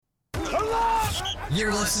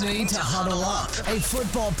You're listening to Huddle Up, a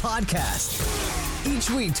football podcast. Each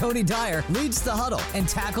week, Tony Dyer leads the huddle and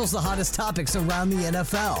tackles the hottest topics around the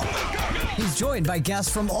NFL. He's joined by guests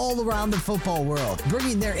from all around the football world,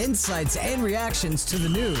 bringing their insights and reactions to the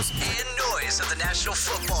news and noise of the National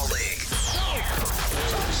Football League.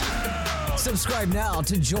 Subscribe now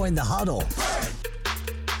to join the huddle.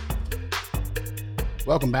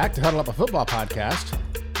 Welcome back to Huddle Up, a football podcast.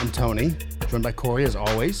 I'm Tony, joined by Corey as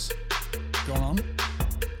always. What's going on?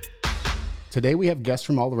 Today we have guests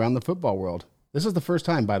from all around the football world. This is the first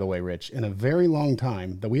time, by the way, Rich, in a very long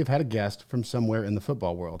time that we have had a guest from somewhere in the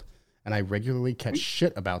football world. And I regularly catch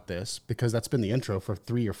shit about this because that's been the intro for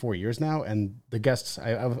 3 or 4 years now. And the guests,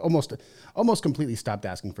 I've almost completely stopped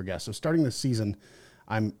asking for guests. So starting this season,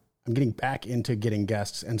 I'm getting back into getting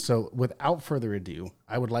guests. And so without further ado,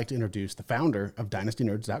 I would like to introduce the founder of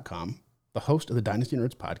DynastyNerds.com, the host of the Dynasty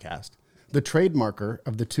Nerds podcast, the trademarker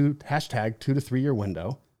of the hashtag 2 to 3 year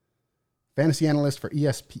window, fantasy analyst for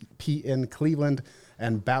ESPN Cleveland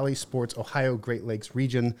and Bally Sports Ohio Great Lakes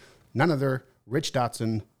region, none other, Rich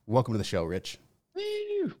Dotson. Welcome to the show, Rich.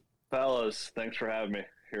 Woo! Fellas, thanks for having me.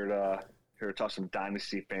 Here to talk some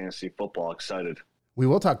Dynasty Fantasy Football. Excited. We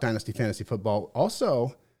will talk Dynasty Fantasy Football.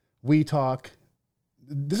 Also, we talk,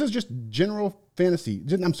 this is just general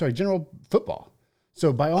football.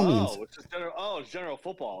 So by all means. It's general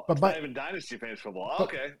football. But it's not even Dynasty Fantasy Football.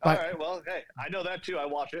 Okay. All right. Well, hey, I know that too. I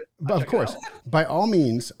watch it. But of course, by all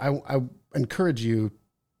means, I encourage you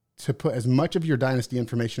to put as much of your Dynasty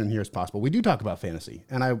information in here as possible. We do talk about fantasy,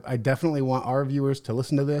 and I definitely want our viewers to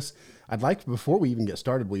listen to this. I'd like, before we even get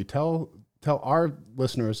started, will you tell our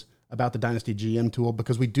listeners about the Dynasty GM tool,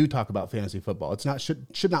 because we do talk about fantasy football. It's not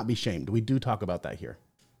should not be shamed. We do talk about that here.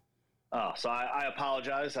 Oh, so I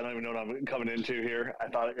apologize. I don't even know what I'm coming into here.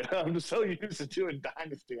 I'm just so used to doing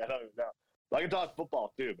Dynasty. I don't even know. But I can talk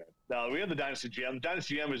football too, man. No, we have the Dynasty GM. The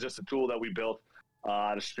Dynasty GM is just a tool that we built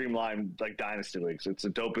to streamline like Dynasty leagues. It's the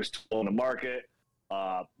dopest tool in the market.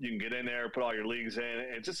 You can get in there, put all your leagues in.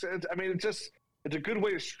 It's a good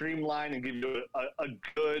way to streamline and give you a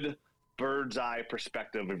good bird's eye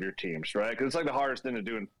perspective of your teams, right? Because it's like the hardest thing to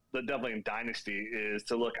do definitely in Dynasty is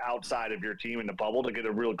to look outside of your team in the bubble to get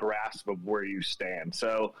a real grasp of where you stand.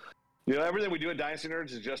 So, everything we do at Dynasty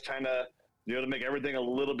Nerds is just trying to, to make everything a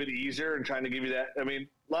little bit easier and trying to give you that. I mean,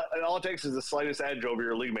 all it takes is the slightest edge over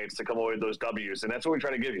your league mates to come away with those W's. And that's what we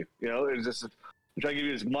try to give you. It's just we try to give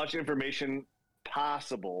you as much information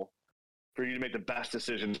possible for you to make the best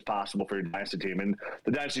decisions possible for your Dynasty team. And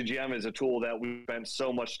the Dynasty GM is a tool that we spent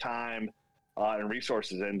so much time and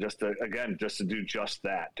resources in just to do just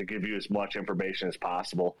that, to give you as much information as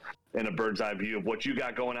possible in a bird's eye view of what you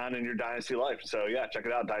got going on in your Dynasty life. So yeah, check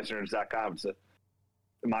it out, DynastyNerds.com. It's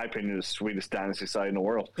in my opinion, the sweetest Dynasty site in the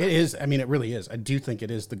world. It is. I mean, it really is. I do think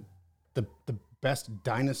it is the best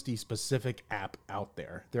Dynasty specific app out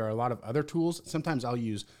there. There are a lot of other tools. Sometimes I'll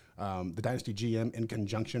use the Dynasty GM in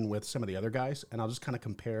conjunction with some of the other guys, and I'll just kind of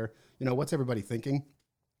compare, what's everybody thinking.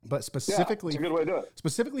 But specifically, it's a good way to do it.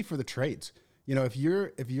 Specifically for the trades, if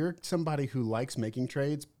you're somebody who likes making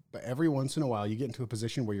trades, but every once in a while you get into a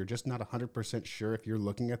position where you're just not 100% sure if you're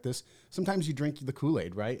looking at this. Sometimes you drink the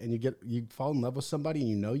Kool-Aid, right? And you fall in love with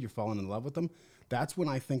somebody, and you're falling in love with them. That's when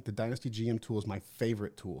I think the Dynasty GM tool is my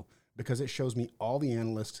favorite tool, because it shows me all the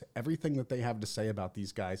analysts, everything that they have to say about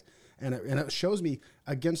these guys, and it shows me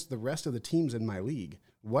against the rest of the teams in my league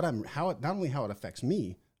not only how it affects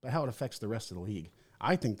me, but how it affects the rest of the league.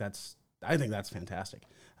 I think that's fantastic.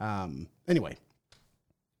 Anyway,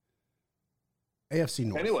 AFC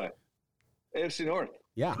North.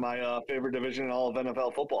 Yeah, my favorite division in all of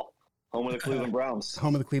NFL football. Home of the Cleveland Browns.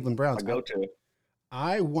 Home of the Cleveland Browns. I go to.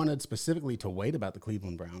 I wanted specifically to wait about the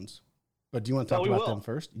Cleveland Browns, but do you want to talk about them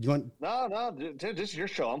first? No, this is your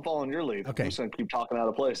show. I'm following your lead. Okay. I'm just going to keep talking out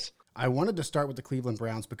of place. I wanted to start with the Cleveland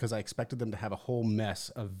Browns because I expected them to have a whole mess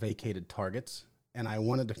of vacated targets. And I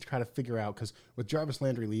wanted to try to figure out, because with Jarvis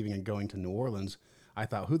Landry leaving and going to New Orleans, I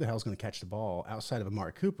thought, who the hell's going to catch the ball outside of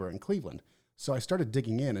Amari Cooper in Cleveland? So I started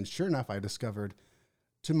digging in, and sure enough, I discovered,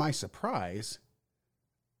 to my surprise,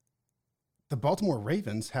 the Baltimore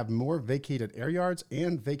Ravens have more vacated air yards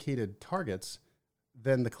and vacated targets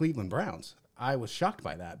than the Cleveland Browns. I was shocked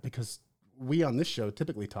by that, because we on this show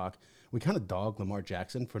typically we kind of dog Lamar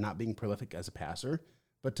Jackson for not being prolific as a passer.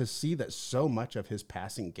 But to see that so much of his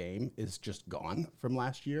passing game is just gone from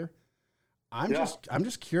last year, I'm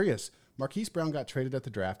just curious. Marquise Brown got traded at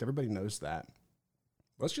the draft. Everybody knows that.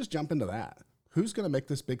 Let's just jump into that. Who's going to make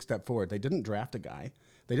this big step forward? They didn't draft a guy.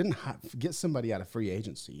 They didn't get somebody out of free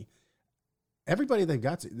agency. Everybody they've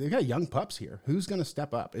got young pups here. Who's going to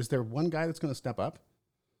step up? Is there one guy that's going to step up?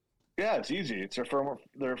 Yeah, it's easy. It's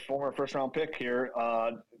their former first round pick here,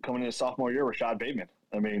 coming into sophomore year, Rashad Bateman.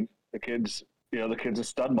 I mean, the kid's a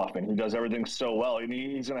stud muffin. He does everything so well, and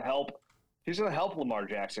he's going to help. He's going to help Lamar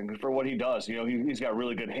Jackson for what he does. He's got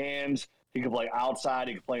really good hands. He can play outside.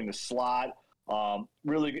 He can play in the slot.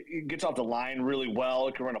 Really, he gets off the line really well.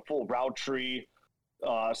 He can run a full route tree.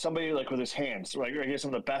 Somebody like with his hands, right? He has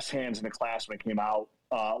some of the best hands in the class when it came out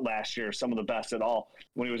last year. Some of the best at all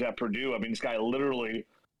when he was at Purdue. I mean, this guy literally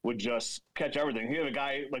would just catch everything. He had a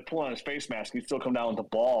guy like pulling on his face mask. He'd still come down with the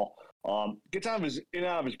ball. Gets in and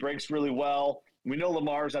out of his breaks really well. We know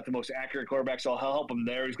Lamar's not the most accurate quarterback, so I'll help him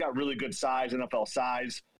there. He's got really good size, NFL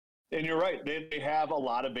size. And you're right. They have a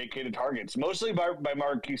lot of vacated targets, mostly by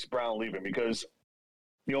Marquise Brown leaving because,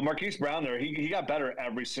 Marquise Brown there, he got better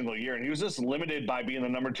every single year. And he was just limited by being the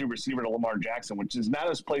number 2 receiver to Lamar Jackson, which is not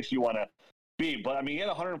his place you want to be. But, I mean, he had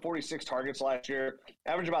 146 targets last year,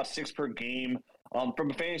 averaged about 6 per game. From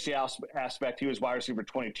a fantasy aspect, he was wide receiver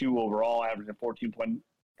 22 overall, averaging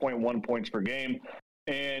 14.1 points per game.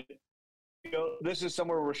 And, this is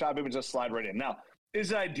somewhere where Rashad Bateman just slide right in. Now,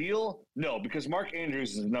 is it ideal? No, because Mark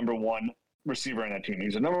Andrews is the number 1 receiver on that team.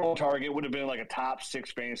 He's a number 1 target, would have been like a top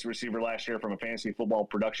 6 fantasy receiver last year from a fantasy football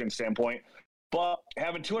production standpoint. But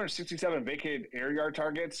having 267 vacated air yard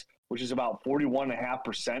targets, which is about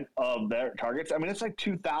 41.5% of their targets, I mean, it's like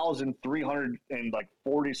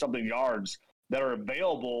 2,340-something yards that are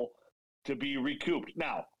available to be recouped.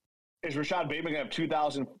 Now, is Rashad Bateman going to have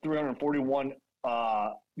 2,341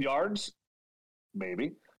 yards?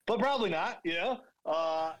 Maybe, but probably not,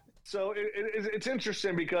 So it's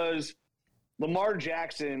interesting because Lamar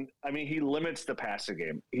Jackson, I mean, he limits the passing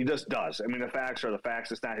game. He just does. I mean, the facts are the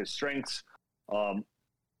facts. It's not his strengths.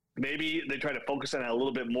 Maybe they try to focus on it a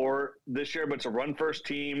little bit more this year, but it's a run-first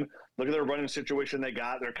team. Look at their running situation they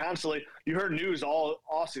got. They're constantly – you heard news all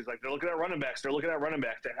offseason. Like, they're looking at running backs. They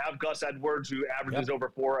have Gus Edwards, who averages over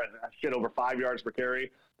 5 yards per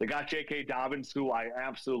carry. They got J.K. Dobbins, who I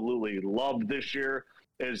absolutely loved this year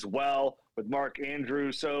as well, with Mark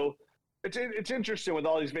Andrews. So it's interesting with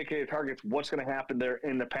all these vacated targets, what's going to happen there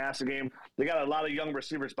in the passing game. They got a lot of young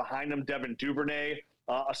receivers behind them. Devin Duvernay,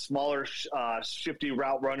 a smaller, shifty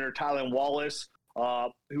route runner, Tylan Wallace,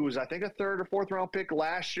 who was, I think, a 3rd or 4th round pick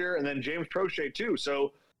last year, and then James Prochet, too.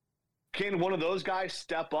 So can one of those guys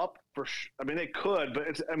step up? I mean, they could, but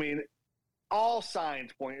all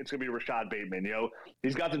signs point it's going to be Rashad Bateman.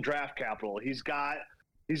 He's got the draft capital. He's got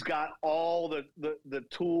all the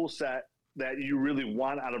tool set that you really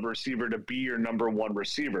want out of a receiver to be your number 1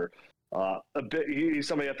 receiver. He's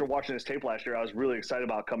somebody, after watching his tape last year, I was really excited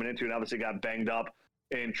about coming into, and obviously got banged up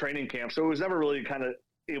in training camp. So he was never really kind of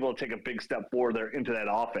able to take a big step forward there into that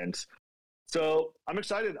offense. So I'm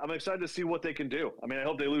excited. I'm excited to see what they can do. I mean, I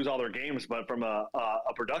hope they lose all their games, but from a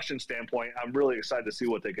production standpoint, I'm really excited to see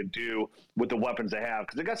what they can do with the weapons they have,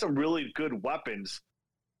 because they got some really good weapons.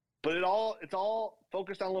 But it's all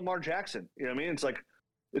focused on Lamar Jackson. You know what I mean? It's like,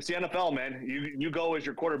 it's the NFL, man. You go as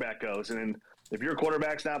your quarterback goes, and if your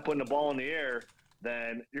quarterback's not putting the ball in the air,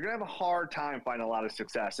 then you're going to have a hard time finding a lot of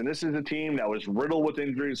success. And this is a team that was riddled with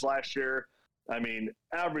injuries last year. I mean,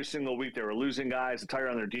 every single week they were losing guys, tired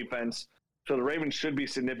on their defense. So the Ravens should be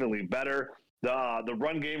significantly better. The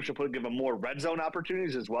run game should give them more red zone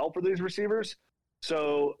opportunities as well for these receivers.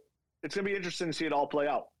 So it's going to be interesting to see it all play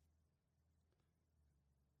out.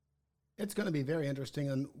 It's going to be very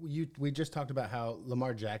interesting. And we just talked about how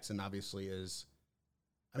Lamar Jackson obviously is,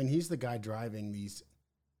 I mean, he's the guy driving these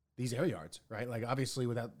air yards, right? Like, obviously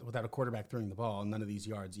without a quarterback throwing the ball, none of these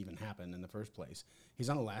yards even happen in the first place. He's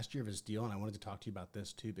on the last year of his deal, and I wanted to talk to you about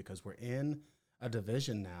this too, because we're in a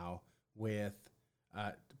division now with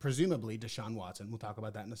presumably Deshaun Watson. We'll talk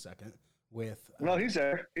about that in a second. No, he's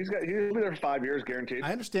there. He'll be there for 5 years, guaranteed.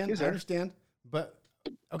 I understand. But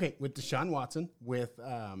okay, with Deshaun Watson, with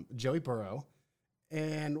Joey Burrow,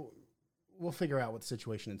 and we'll figure out what the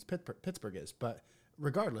situation in Pittsburgh is. But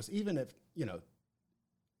regardless, even if,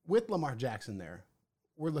 with Lamar Jackson there,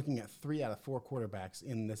 we're looking at 3 out of 4 quarterbacks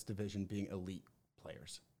in this division being elite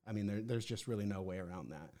players. I mean, there's just really no way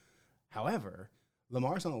around that. However,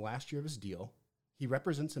 Lamar's on the last year of his deal. He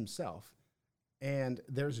represents himself, and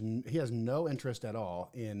he has no interest at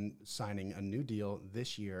all in signing a new deal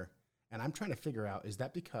this year. And I'm trying to figure out, is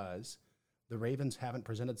that because the Ravens haven't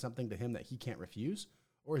presented something to him that he can't refuse?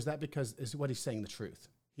 Or is that because, is what he's saying the truth?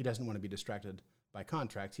 He doesn't want to be distracted by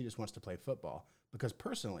contracts. He just wants to play football. Because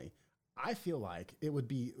personally, I feel like it would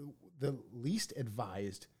be the least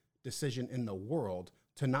advised decision in the world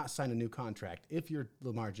to not sign a new contract if you're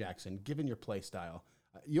Lamar Jackson, given your play style.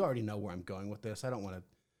 You already know where I'm going with this. I don't want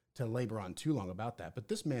to labor on too long about that. But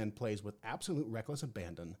this man plays with absolute reckless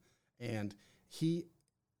abandon, and he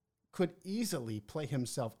could easily play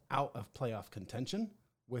himself out of playoff contention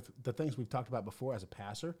with the things we've talked about before as a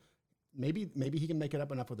passer. Maybe he can make it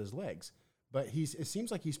up enough with his legs, but it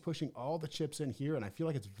seems like he's pushing all the chips in here, and I feel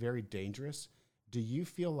like it's very dangerous. Do you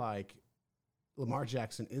feel like Lamar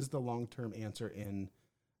Jackson is the long-term answer in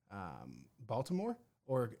Baltimore,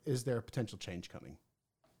 or is there a potential change coming?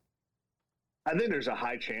 I think there's a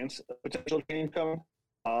high chance of potential change coming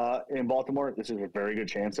in Baltimore. This is a very good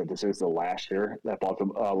chance that this is the last year that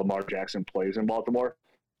Lamar Jackson plays in Baltimore,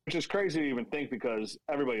 which is crazy to even think because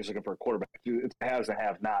everybody's looking for a quarterback. It's haves and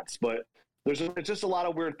have-nots, but it's just a lot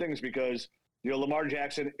of weird things because Lamar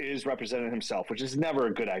Jackson is representing himself, which is never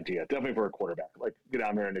a good idea, definitely for a quarterback. Like, get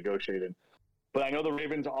out there and negotiate it. But I know the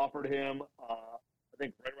Ravens offered him, I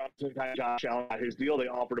think right around the time Josh Allen got his deal, they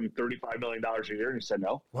offered him $35 million a year, and he said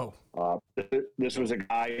no. Whoa. This was a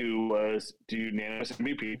guy who was the unanimous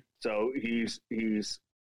MVP, so he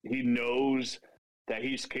knows that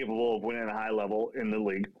he's capable of winning at a high level in the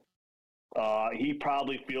league. He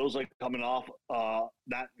probably feels like coming off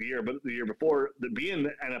not the year, but the year before, being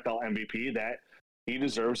the NFL MVP, that he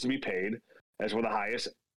deserves to be paid as one of the highest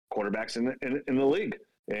quarterbacks in the league.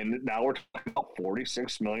 And now we're talking about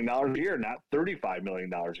 $46 million a year, not $35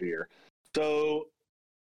 million a year. So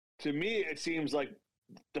to me, it seems like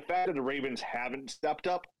the fact that the Ravens haven't stepped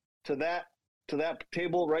up to that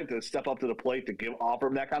table, right, to step up to the plate to offer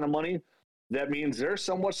him that kind of money, that means they're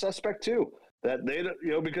somewhat suspect too. That they,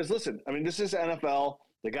 because listen, I mean, this is NFL.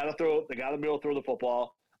 They got to be able to throw the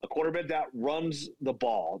football. A quarterback that runs the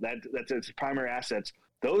ball, that's its primary assets.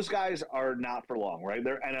 Those guys are not for long, right?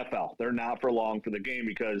 They're NFL. They're not for long for the game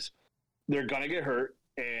because they're going to get hurt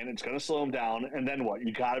and it's going to slow them down. And then what?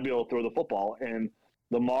 You got to be able to throw the football. And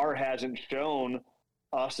Lamar hasn't shown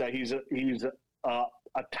us that he's a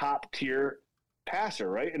top tier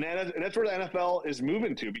passer, right? And that's where the NFL is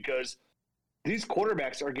moving to because these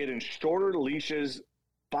quarterbacks are getting shorter leashes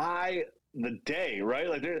by the day, right?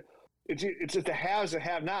 Like it's just the haves and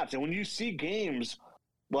have-nots. And when you see games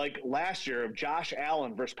like last year of Josh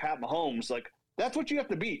Allen versus Pat Mahomes, like that's what you have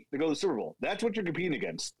to beat to go to the Super Bowl. That's what you're competing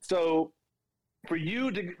against. So for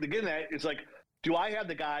you to get that, it's like, do I have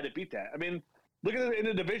the guy to beat that? I mean, look at it in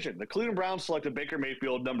the division. The Cleveland Browns selected Baker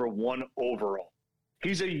Mayfield number 1 overall.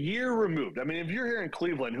 He's a year removed. I mean, if you're here in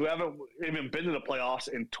Cleveland who haven't even been to the playoffs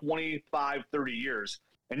in 25, 30 years,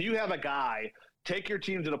 and you have a guy take your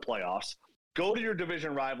team to the playoffs, go to your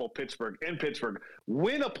division rival Pittsburgh,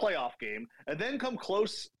 win a playoff game, and then come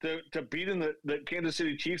close to beating the Kansas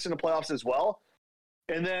City Chiefs in the playoffs as well,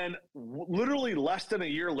 and then literally less than a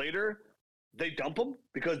year later, they dump him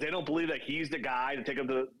because they don't believe that he's the guy to take him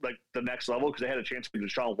to the next level because they had a chance to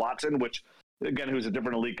Deshaun Watson, which, again, who's a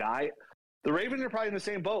different elite guy. The Ravens are probably in the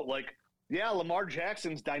same boat. Like, yeah, Lamar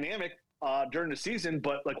Jackson's dynamic during the season,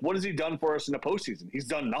 but, like, what has he done for us in the postseason? He's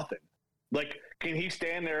done nothing. Like, can he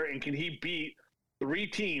stand there and can he beat 3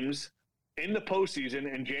 teams in the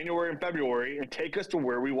postseason in January and February and take us to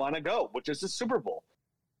where we want to go, which is the Super Bowl?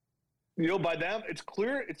 By them, it's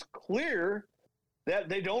clear that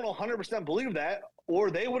they don't 100% believe that, or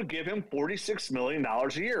they would give him $46 million a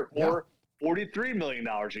year or $43 million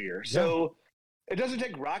a year. Yeah. So it doesn't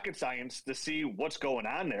take rocket science to see what's going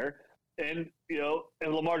on there. And,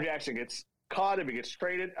 and Lamar Jackson gets caught, if he gets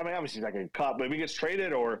traded. I mean, obviously he's not getting caught, but if he gets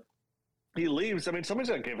traded or he leaves, I mean, somebody's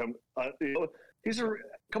going to give him, he's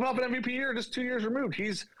coming off an MVP year, just 2 years removed.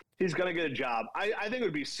 He's going to get a job. I think it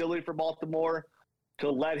would be silly for Baltimore to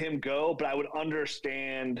let him go, but I would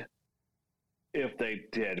understand if they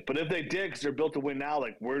did. But if they did, because they're built to win now,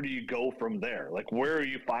 like, where do you go from there? Like, where are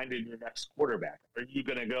you finding your next quarterback? Are you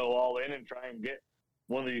going to go all in and try and get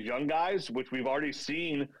one of these young guys, which we've already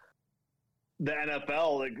seen the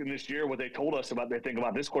NFL, like, in this year, what they told us about, they think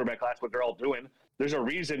about this quarterback class, what they're all doing. There's a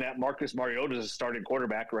reason that Marcus Mariota is a starting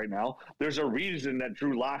quarterback right now. There's a reason that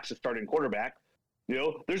Drew Lock's a starting quarterback.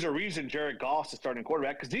 There's a reason Jared Goff's a starting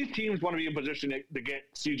quarterback because these teams want to be in position to get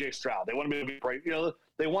C.J. Stroud. They want to be right.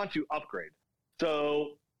 They want to upgrade.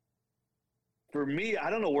 So for me, I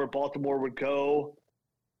don't know where Baltimore would go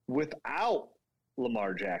without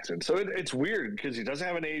Lamar Jackson. So it's weird because he doesn't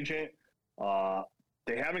have an agent.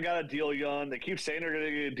 They haven't got a deal done. They keep saying they're going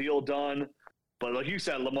to get a deal done. But like you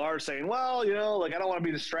said, Lamar's saying, well, I don't want to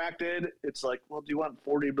be distracted. It's like, well, do you want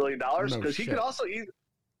 $40 billion? Because he could also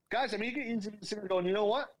guys, I mean, he could easily sit there going, you know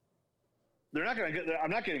what? They're not going to get – I'm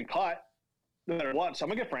not getting caught no matter what, so I'm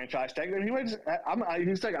going to get franchise tag. And he's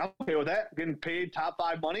like, I'm okay with that, getting paid top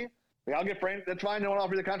 5 money. Like, I'll get that's fine. They want to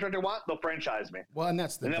offer the contract they want. They'll franchise me. Well, and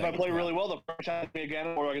that's the thing. If I play really well, they'll franchise me again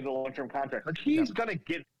or I'll get the long-term contract. Like, he's going to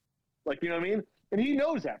get – like, you know what I mean? And he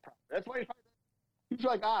knows that. That's why he's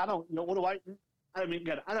like, I don't know. What do I I mean,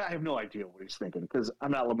 God, I have no idea what he's thinking because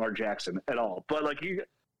I'm not Lamar Jackson at all. But like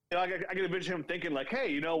I can envision him thinking like,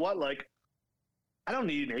 hey, you know what? Like, I don't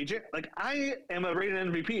need an agent. Like, I am a rated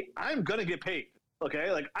MVP. I'm gonna get paid.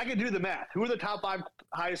 Okay, like I can do the math. Who are the top 5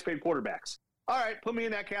 highest paid quarterbacks? All right, put me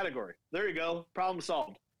in that category. There you go. Problem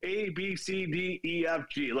solved. A, B, C, D, E, F,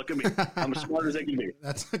 G. Look at me. I'm as smart as I can be.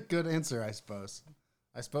 That's a good answer, I suppose.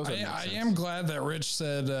 I am glad that Rich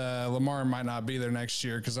said Lamar might not be there next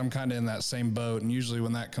year because I'm kind of in that same boat. And usually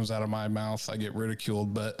when that comes out of my mouth, I get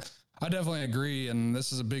ridiculed. But I definitely agree. And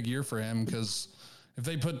this is a big year for him because if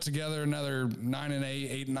they put together another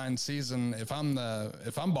 9-8, 8-9 season, if I'm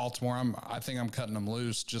Baltimore, I think I'm cutting them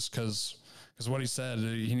loose just because what he said,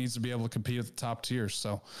 he needs to be able to compete at the top tiers.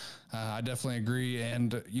 So I definitely agree.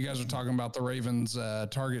 And you guys are talking about the Ravens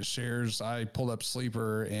target shares. I pulled up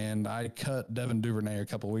Sleeper and I cut Devin Duvernay a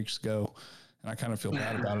couple weeks ago, and I kind of feel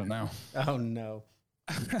bad about it now. Oh no.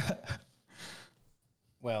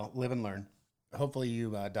 Well, live and learn. Hopefully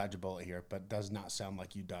you dodge a bullet here, but does not sound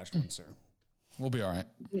like you dodged one, sir. We'll be all right.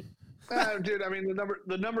 Dude, I mean,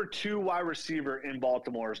 the number 2 wide receiver in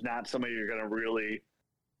Baltimore is not somebody you're going to really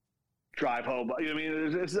drive home. I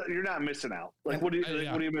mean, you're not missing out. Like, what are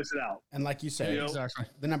you missing out? And like you said, exactly.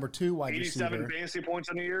 The number 2 wide 87 receiver. fantasy points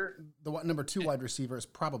in a year. The number 2 wide receiver is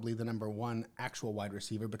probably the number 1 actual wide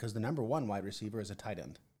receiver because the number 1 wide receiver is a tight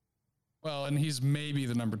end. Well, and he's maybe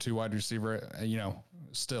the number 2 wide receiver,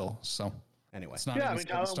 still. So anyway, it's not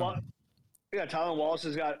Tylan Wallace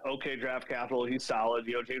has got okay draft capital. He's solid.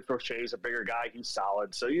 James Prochet is a bigger guy. He's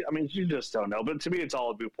solid. So, you just don't know. But to me, it's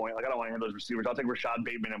all a moot point. Like, I don't want to hand those receivers. I'll take Rashad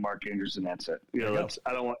Bateman and Mark Andrews, and that's it. It's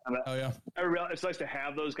nice to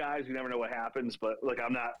have those guys. You never know what happens. But, like,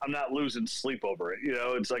 I'm not losing sleep over it.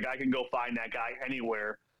 It's like I can go find that guy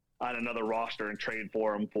anywhere on another roster and trade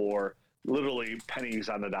for him for literally pennies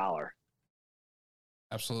on the dollar.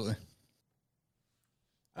 Absolutely.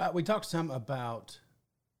 We talked some about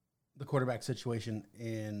the quarterback situation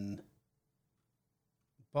in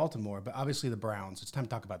Baltimore, but obviously the Browns. It's time to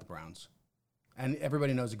talk about the Browns. And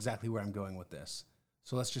everybody knows exactly where I'm going with this.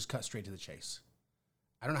 So let's just cut straight to the chase.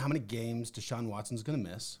 I don't know how many games Deshaun Watson's going to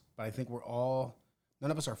miss, but I think none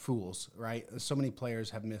of us are fools, right? So many players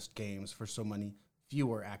have missed games for so many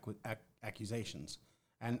fewer accusations.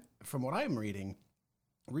 And from what I'm reading,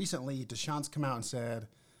 recently Deshaun's come out and said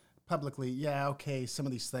publicly, yeah, okay, some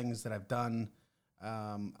of these things that I've done,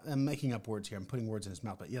 I'm making up words here. I'm putting words in his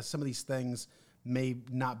mouth. But yes, some of these things may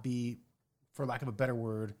not be, for lack of a better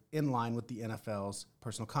word, in line with the NFL's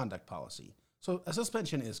personal conduct policy. So a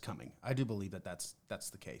suspension is coming. I do believe that that's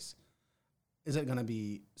the case. Is it going to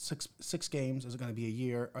be six games? Is it going to be a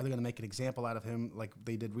year? Are they going to make an example out of him like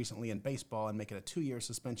they did recently in baseball and make it a 2-year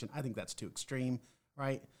suspension? I think that's too extreme,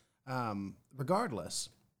 right? Regardless,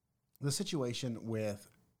 the situation with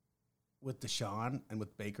Deshaun and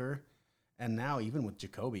with Baker, and now even with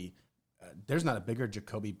Jacoby, there's not a bigger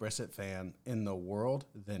Jacoby Brissett fan in the world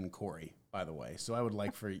than Corey, by the way. So I would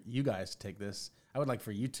like for you guys to take this. I would like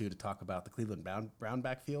for you two to talk about the Cleveland Brown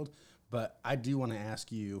backfield. But I do want to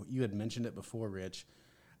ask you, you had mentioned it before, Rich.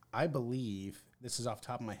 I believe, this is off the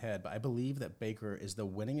top of my head, but I believe that Baker is the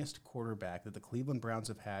winningest quarterback that the Cleveland Browns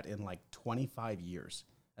have had in like 25 years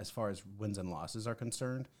as far as wins and losses are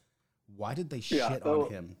concerned. Why did they shit on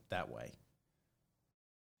him that way?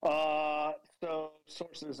 So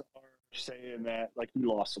sources are saying that like he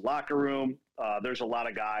lost the locker room. There's a lot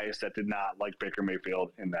of guys that did not like Baker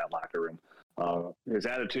Mayfield in that locker room. His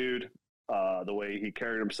attitude, the way he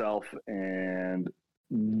carried himself, and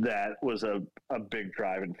that was a big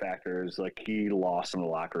driving factor. Is like he lost in the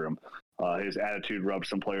locker room. His attitude rubbed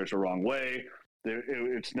some players the wrong way.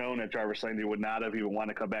 It's known that Jarvis Landry would not have even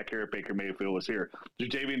wanted to come back here if Baker Mayfield was here.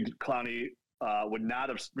 Jadeveon Clowney would not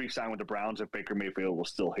have re-signed with the Browns if Baker Mayfield was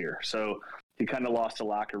still here. So he kind of lost the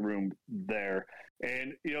locker room there.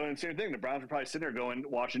 And, and same thing, the Browns were probably sitting there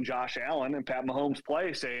watching Josh Allen and Pat Mahomes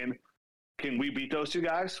play saying, can we beat those two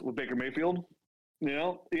guys with Baker Mayfield?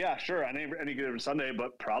 Yeah, sure, on any given Sunday,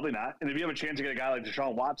 but probably not. And if you have a chance to get a guy like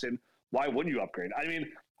Deshaun Watson, why wouldn't you upgrade? I mean,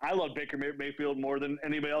 I love Baker Mayfield more than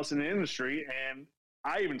anybody else in the industry, and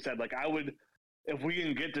I even said, like, I would – if we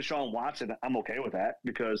can get Deshaun Watson, I'm okay with that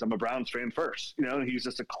because I'm a Browns fan first. He's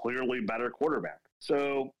just a clearly better quarterback.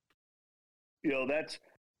 So, that's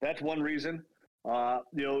one reason.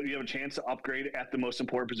 You have a chance to upgrade at the most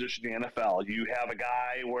important position in the NFL. You have a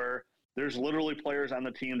guy where there's literally players on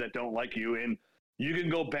the team that don't like you, and you can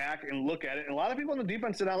go back and look at it. And a lot of people on the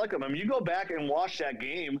defense did not like him. I mean, you go back and watch that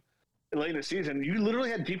game late in the season, you literally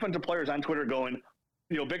had defensive players on Twitter going,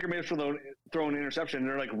 Baker Mayfield throwing an interception, and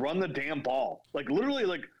they're like, run the damn ball. Like, literally,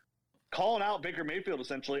 like, calling out Baker Mayfield,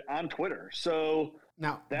 essentially, on Twitter. So,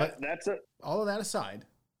 Now, all of that aside,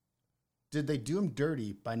 did they do him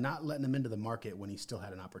dirty by not letting him into the market when he still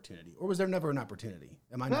had an opportunity? Or was there never an opportunity?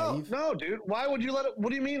 Am I naive? No, dude. Why would you let it? What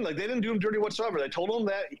do you mean? Like, they didn't do him dirty whatsoever. They told him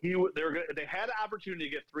that they had an opportunity to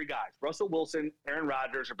get 3 guys, Russell Wilson, Aaron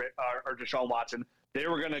Rodgers, or Deshaun Watson. They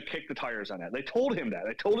were going to kick the tires on that. They told him that.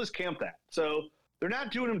 They told his camp that. So they're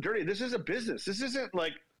not doing him dirty. This is a business. This isn't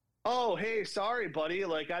like, oh, hey, sorry, buddy.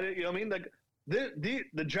 Like, I didn't, you know what I mean? Like,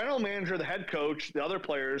 the general manager, the head coach, the other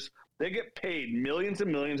players, they get paid millions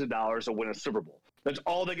and millions of dollars to win a Super Bowl. That's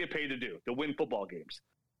all they get paid to do, to win football games.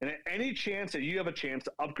 And at any chance that you have a chance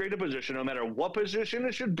to upgrade a position, no matter what position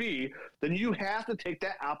it should be, then you have to take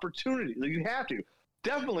that opportunity. Like, you have to.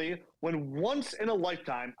 Definitely when once in a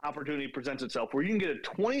lifetime opportunity presents itself where you can get a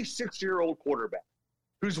 26-year-old quarterback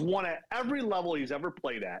who's won at every level he's ever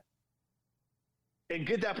played at and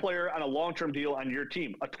get that player on a long-term deal on your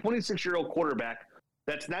team, a 26-year-old quarterback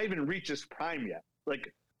that's not even reached his prime yet.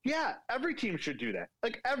 Like, yeah, every team should do that.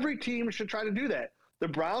 Like, every team should try to do that. The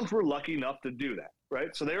Browns were lucky enough to do that,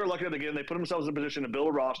 right? So they were lucky enough, again, they put themselves in a position to build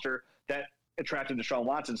a roster that attracted Deshaun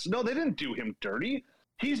Watson. So, no, they didn't do him dirty.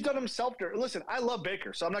 He's done himself dirty. Listen, I love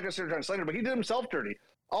Baker, so I'm not going to sit here trying to slander, but he did himself dirty.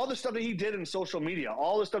 All the stuff that he did in social media,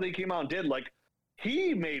 all the stuff that he came out and did, like,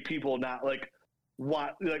 he made people not, like,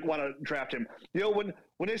 want to draft him. You know, when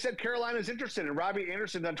they said Carolina's interested and Robbie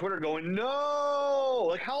Anderson on Twitter going, no,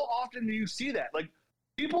 like, how often do you see that? Like,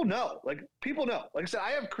 people know. Like, people know. Like I said,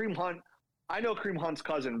 I have Kareem Hunt. I know Kareem Hunt's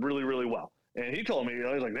cousin really, really well. And he told me, you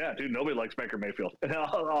know, he's like, yeah, dude, nobody likes Baker Mayfield in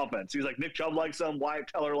offense. He's like, Nick Chubb likes him. Wyatt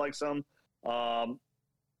Teller likes him.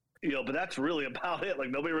 You know, but that's really about it.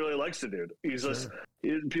 Like, nobody really likes the dude. He's just,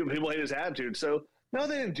 people hate his attitude. So, no,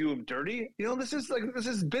 they didn't do him dirty. You know, this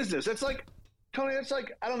is business. It's like, Tony, it's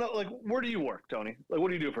like, I don't know, like, where do you work, Tony? Like, what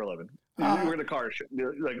do you do for a living? You work in a car,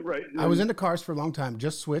 like, right? I was into cars for a long time,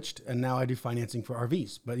 just switched, and now I do financing for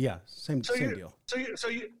RVs. But yeah, same deal.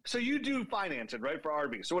 So you do financing, right, for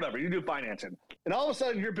RVs. So whatever, you do financing. And all of a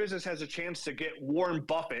sudden, your business has a chance to get Warren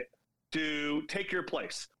Buffett to take your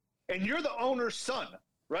place. And you're the owner's son,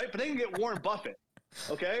 right? But they can get Warren Buffett,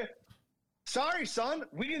 okay? Sorry, son,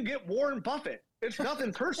 we can get Warren Buffett. It's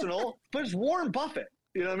nothing personal, but it's Warren Buffett.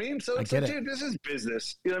 You know what I mean? So it's like, dude, this is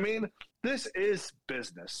business. You know what I mean? This is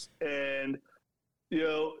business. And, you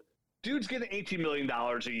know, dude's getting $18 million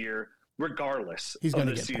a year regardless. He's going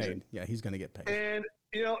to get paid. Yeah, he's going to get paid. And,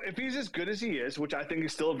 you know, if he's as good as he is, which I think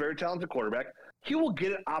he's still a very talented quarterback, he will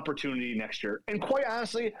get an opportunity next year. And quite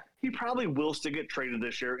honestly, he probably will still get traded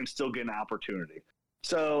this year and still get an opportunity.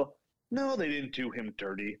 So, no, they didn't do him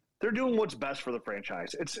dirty. They're doing what's best for the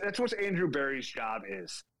franchise. That's what Andrew Berry's job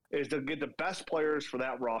is to get the best players for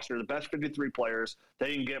that roster, the best 53 players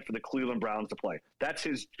they can get for the Cleveland Browns to play. That's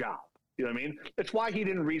his job. You know what I mean? It's why he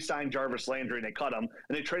didn't re-sign Jarvis Landry and they cut him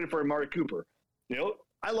and they traded for Amari Cooper. You know,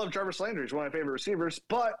 I love Jarvis Landry. He's one of my favorite receivers,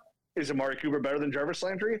 but is Amari Cooper better than Jarvis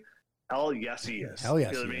Landry? Hell yes, he is. Hell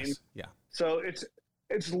yes, you know what he I mean? is. Yeah. So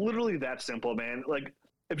it's literally that simple, man. Like,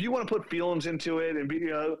 if you want to put feelings into it and be, you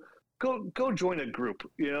know, go join a group,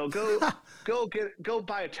 you know, go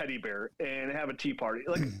buy a teddy bear and have a tea party.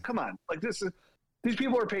 Like, come on. Like, these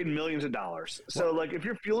people are paid millions of dollars. So, like, if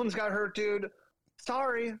your feelings got hurt, dude,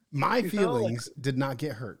 sorry. My feelings did not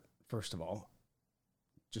get hurt, first of all.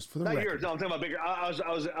 Just for the record. Yours. No, I'm talking about Baker.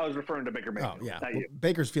 I was referring to Baker Mayfield. Oh, yeah. Well,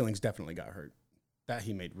 Baker's feelings definitely got hurt. That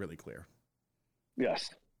he made really clear. Yes.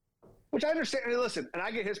 Which I understand. And listen, and I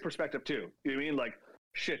get his perspective too. You know what I mean? Like,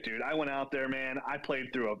 shit, dude, I went out there, man. I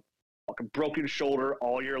played through a fucking broken shoulder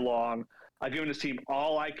all year long. I've given this team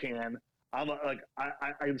all I can. I'm like,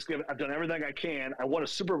 I've done everything I can. I won a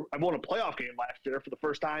playoff game last year for the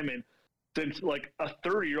first time since like a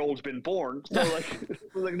 30-year-old's been born. So like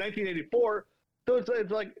 1984. So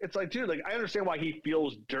it's like, dude, like, I understand why he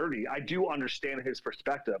feels dirty. I do understand his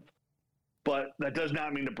perspective, but that does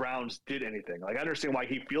not mean the Browns did anything. Like, I understand why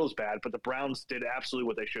he feels bad, but the Browns did absolutely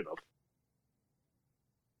what they should have.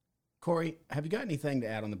 Corey, have you got anything to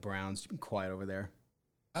add on the Browns? You've been quiet over there.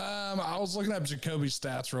 I was looking up Jacoby's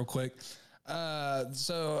stats real quick.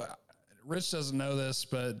 So Rich doesn't know this,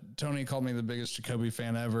 but Tony called me the biggest Jacoby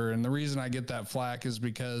fan ever. And the reason I get that flack is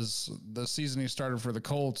because the season he started for the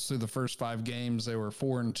Colts, through the first 5 games, they were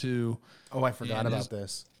 4-2. Oh, I forgot about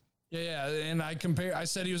this. Yeah, and I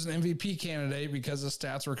said he was an MVP candidate because his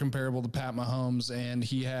stats were comparable to Pat Mahomes, and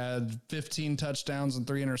he had 15 touchdowns and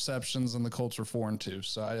 3 interceptions, and the Colts were 4-2.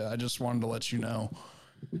 So I just wanted to let you know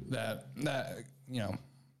that you know.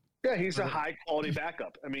 Yeah, he's a high quality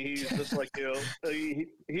backup. I mean, he's just like, you know, he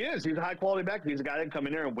is. He's a high quality backup. He's a guy that can come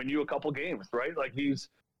in there and win you a couple games, right? Like,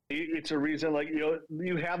 it's a reason, like, you know,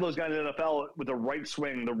 you have those guys in the NFL with the right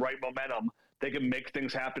swing, the right momentum, they can make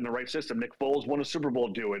things happen in the right system. Nick Foles won a Super Bowl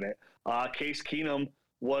doing it. Case Keenum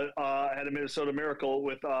had a Minnesota Miracle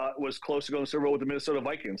was close to going to the Super Bowl with the Minnesota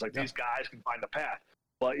Vikings. Like these guys can find the path.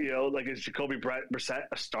 But like is Jacoby Brissett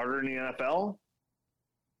a starter in the NFL?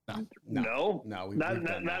 No.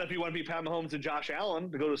 Not if you want to be Pat Mahomes and Josh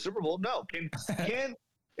Allen to go to the Super Bowl. No.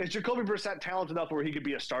 Is Jacoby Brissett talented enough where he could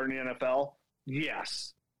be a starter in the NFL?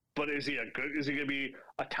 Yes. But is he going to be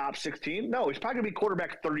a top 16? No, he's probably going to be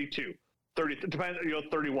quarterback 32.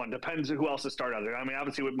 31. Depends who else is starting out there. I mean,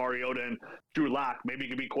 obviously with Mariota and Drew Lock, maybe he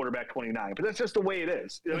could be quarterback 29. But that's just the way it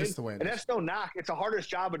is. You know what I mean? That's no knock. It's the hardest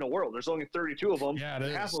job in the world. There's only 32 of them. Yeah, it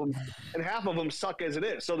is. Half of them suck as it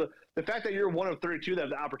is. So the fact that you're one of 32 that have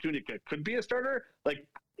the opportunity could be a starter, like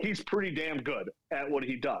he's pretty damn good at what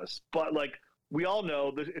he does. But like we all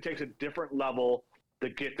know that it takes a different level to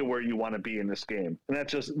get to where you want to be in this game. And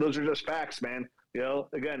those are just facts, man.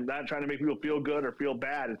 Again, not trying to make people feel good or feel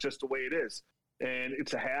bad. It's just the way it is. And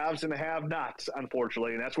it's the haves and the have-nots,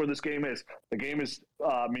 unfortunately. And that's where this game is. The game is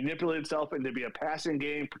manipulated itself into be a passing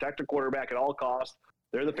game, protect the quarterback at all costs.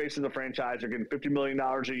 They're the face of the franchise. They're getting $50 million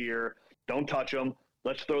a year. Don't touch them.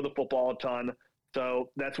 Let's throw the football a ton. So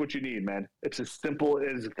that's what you need, man. It's as simple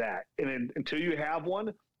as that. And until you have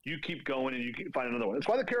one, you keep going and you keep find another one. That's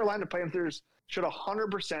why the Carolina Panthers should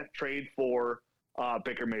 100% trade for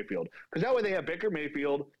Baker Mayfield, because that way they have Baker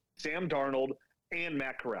Mayfield, Sam Darnold, and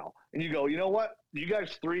Matt Corral. And you go, you know what? You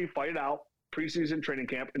guys three fight it out preseason training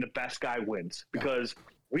camp, and the best guy wins. Because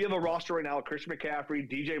we have a roster right now with Christian McCaffrey,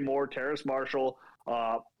 DJ Moore, Terrace Marshall,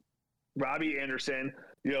 Robbie Anderson.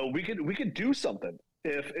 We could do something.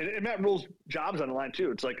 And Matt Rule's job's on the line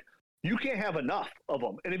too. It's like you can't have enough of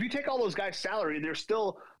them. And if you take all those guys' salary, they're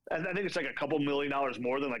still, I think it's like a couple $1 million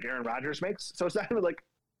more than like Aaron Rodgers makes. So it's not even like,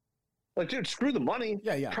 dude, screw the money.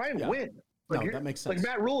 Try and win. No, that makes sense. Like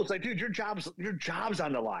Matt Rule, it's like, dude, your job's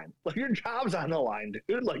on the line. Like your job's on the line,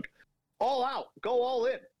 dude. Like all out, go all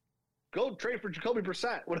in, go trade for Jacoby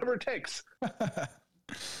Brissett, whatever it takes.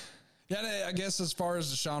 Yeah, I guess as far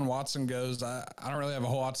as Deshaun Watson goes, I don't really have a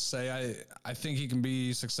whole lot to say. I think he can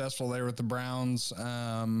be successful there with the Browns.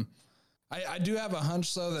 I do have a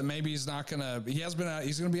hunch though that maybe he's going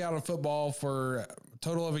to be out of football for a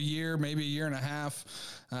total of a year, maybe a year and a half.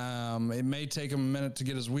 It may take him a minute to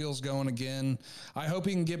get his wheels going again. I hope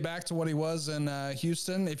he can get back to what he was in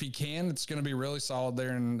Houston. If he can, it's going to be really solid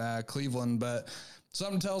there in Cleveland, but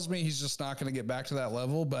something tells me he's just not going to get back to that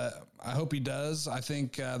level, but I hope he does. I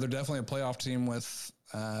think they're definitely a playoff team with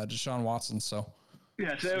Deshaun Watson. So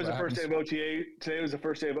yeah, today was the first day of OTA. Today was the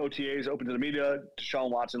first day of OTAs open to the media. Deshaun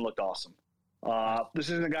Watson looked awesome. This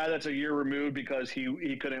isn't a guy that's a year removed because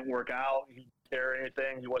he couldn't work out. He didn't carry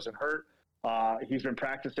anything. He wasn't hurt. He's been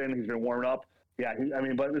practicing. He's been warming up. Yeah,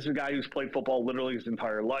 but this is a guy who's played football literally his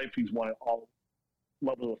entire life. He's won it all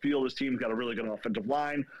level of the field. His team's got a really good offensive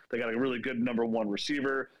line. They got a really good number one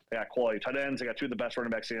receiver. They got quality tight ends. They got two of the best running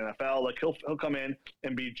backs in the NFL. Like he'll come in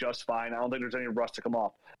and be just fine. I don't think there's any rust to come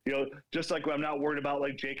off. Just like I'm not worried about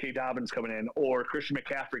like J.K. Dobbins coming in or Christian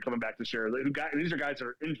McCaffrey coming back this year. These are guys that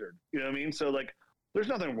are injured. You know what I mean? So like, there's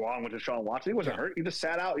nothing wrong with Deshaun Watson. He wasn't hurt. He just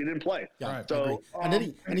sat out. He didn't play. Yeah, right. So and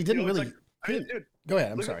he didn't really. Go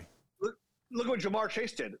ahead. I'm sorry. Look what Jamar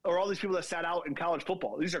Chase did, or all these people that sat out in college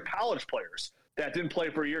football. These are college players that didn't play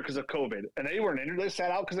for a year because of COVID, and they weren't injured. They sat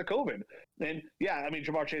out because of COVID. And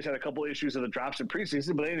Jamar Chase had a couple of issues of the drops in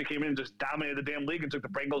preseason, but then he came in and just dominated the damn league and took the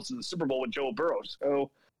Bengals to the Super Bowl with Joe Burrow.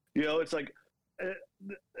 So, it's like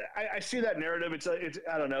I see that narrative. It's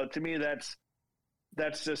I don't know. To me, that's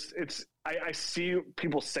just I see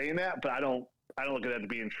people saying that, but I don't look at that to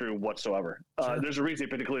being true whatsoever. Sure. There's a reason,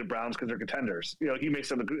 particularly Browns, because they're contenders. He makes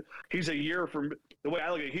some. He's a year from the way I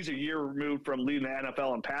look at it. He's a year removed from leading the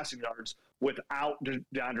NFL in passing yards without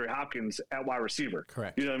DeAndre Hopkins at wide receiver.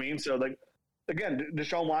 Correct. You know what I mean? So like, again,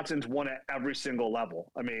 Deshaun Watson's won at every single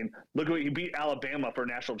level. I mean, look at what he beat Alabama for a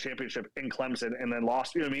national championship in Clemson and then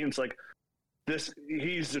lost. You know what I mean? It's like this.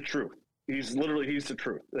 He's the truth. He's the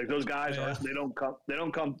truth. Like those guys they don't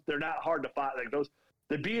come. They're not hard to find. Like those.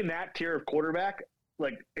 To be in that tier of quarterback,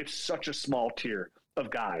 like it's such a small tier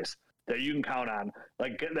of guys that you can count on,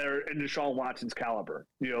 like they're in Deshaun Watson's caliber,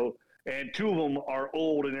 and two of them are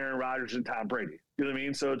old and Aaron Rodgers and Tom Brady. You know what I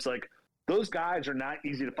mean? So it's like those guys are not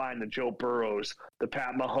easy to find. The Joe Burrows, the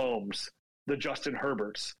Pat Mahomes, the Justin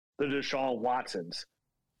Herberts, the Deshaun Watsons.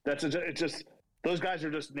 It's just those guys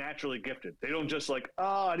are just naturally gifted. They don't just like,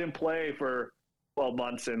 I didn't play for 12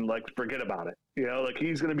 months and like forget about it. Like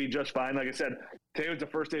he's going to be just fine. Like I said, today was the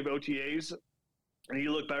first day of OTAs, and he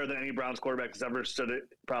looked better than any Browns quarterback has ever stood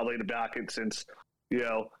probably in the docket since,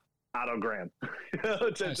 Otto Graham.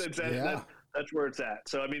 That's where it's at.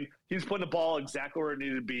 So I mean, he's putting the ball exactly where it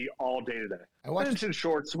needed to be all day today. It's in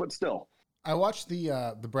shorts, but still. I watched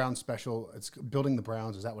the Browns special. It's Building the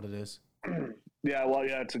Browns. Is that what it is? Yeah. Well,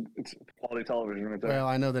 yeah. It's quality television right there. Well,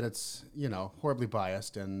 I know that it's horribly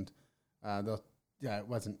biased, and it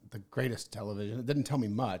wasn't the greatest television. It didn't tell me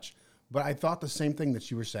much, but I thought the same thing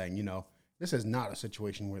that you were saying. This is not a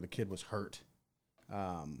situation where the kid was hurt.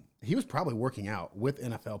 He was probably working out with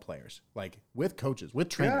NFL players, like with coaches, with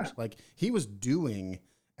trainers. Yeah. Like he was doing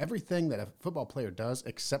everything that a football player does,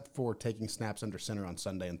 except for taking snaps under center on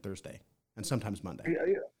Sunday and Thursday, and sometimes Monday.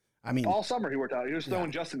 Yeah. I mean, all summer he worked out. He was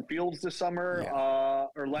throwing Justin Fields this summer,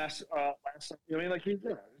 or last. I mean, like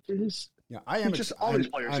he's. Yeah, I'm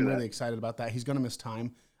really excited about that. He's going to miss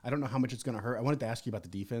time. I don't know how much it's going to hurt. I wanted to ask you about the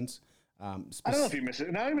defense. I don't know if he misses.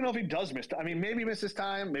 I don't even know if he does miss. I mean, maybe he misses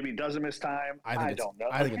time. Maybe he doesn't miss time. I don't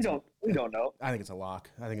know. We don't know. I think it's a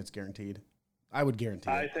lock. I think it's guaranteed. I would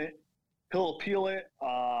guarantee. I think he'll appeal it.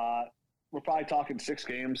 We're probably talking 6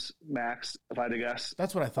 games max, if I had to guess.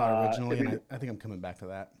 That's what I thought originally, and I think I'm coming back to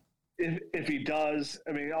that. If he does,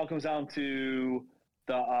 I mean, it all comes down to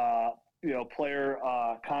the player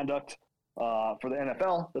conduct. For the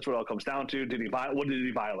NFL, that's what it all comes down to. What did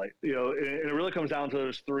he violate? And it really comes down to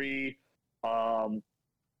those 3.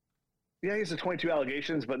 He has the 22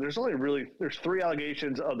 allegations, but there's 3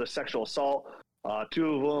 allegations of the sexual assault. 2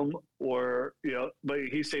 of them were, but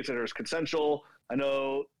he states that it was consensual. I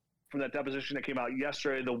know from that deposition that came out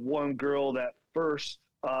yesterday, the one girl that first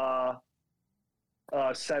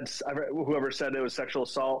said, whoever said it was sexual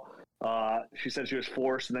assault, she said she was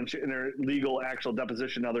forced, and then in her legal actual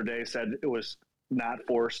deposition the other day said it was not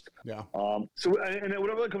forced. Yeah. So what it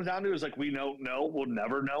really comes down to is like, we don't know. We'll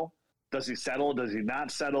never know. Does he settle? Does he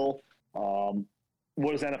not settle?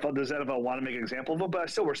 What does NFL want to make an example of him?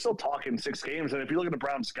 But we're still talking 6 games. And if you look at the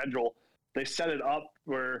Browns' schedule, they set it up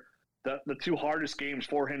where the 2 hardest games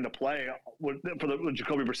for him to play for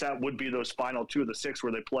Jacoby Brissett would be those final 2 of the 6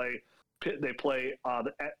 where they play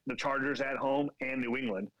the Chargers at home and New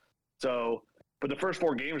England. So, but the first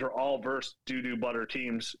 4 games are all versus doo-doo butter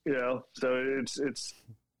teams, So it's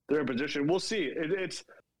they're in position. We'll see.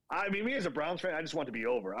 I mean, me as a Browns fan, I just want it to be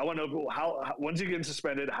over. I want to know when's he getting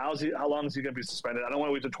suspended? How long is he going to be suspended? I don't want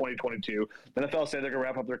to wait till 2022. The NFL said they're going to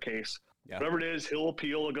wrap up their case. Yeah. Whatever it is, he'll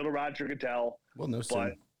appeal. He'll go to Roger Goodell. We'll know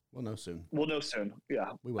soon. We'll know soon. Yeah.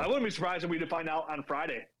 I wouldn't be surprised if we find out on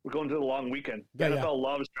Friday. We're going to the long weekend. The NFL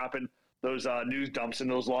loves dropping those news dumps in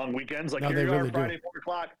those long weekends. Like, here you are, Friday, 4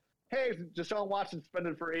 o'clock. Hey, Deshaun Watson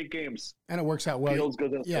suspended for 8 games. And it works out well.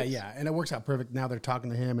 And it works out perfect. Now they're talking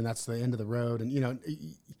to him, and that's the end of the road. And,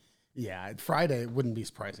 Friday wouldn't be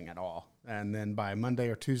surprising at all. And then by Monday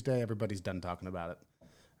or Tuesday, everybody's done talking about it.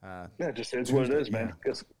 It just is what it is, man.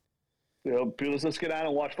 Because, let's get out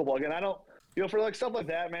and watch football again. I don't, for like stuff like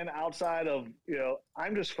that, man, outside of,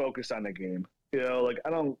 I'm just focused on the game. I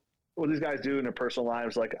don't, what these guys do in their personal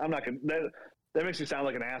lives, like, I'm not going to, that makes me sound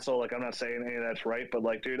like an asshole. Like, I'm not saying any of that's right, but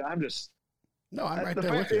like, dude, I'm just. No, I'm right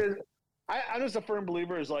there with you. I'm just a firm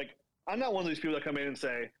believer is like, I'm not one of these people that come in and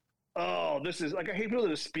say, oh, this is like, I hate people that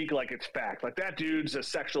just speak like it's fact. Like, that dude's a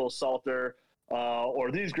sexual assaulter,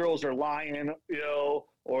 or these girls are lying,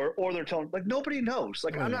 or they're telling, like, nobody knows.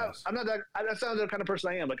 Like, I'm not that's not the kind of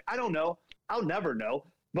person I am. Like, I don't know. I'll never know.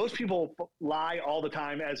 Most people lie all the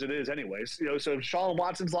time as it is anyways. So if Sean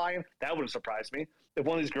Watson's lying, that wouldn't surprise me. If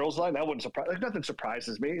one of these girls lying, that wouldn't surprise. Like, nothing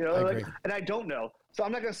surprises me. And I don't know. So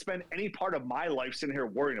I'm not going to spend any part of my life sitting here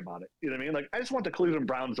worrying about it. You know what I mean? Like, I just want the Cleveland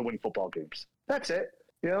Browns to win football games. That's it.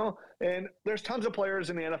 And there's tons of players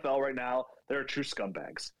in the NFL right now that are true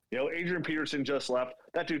scumbags. Adrian Peterson just left.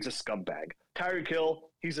 That dude's a scumbag. Tyreek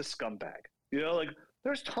Hill, he's a scumbag.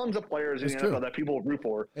 There's tons of players in the NFL that people root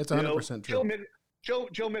for. It's 100% true.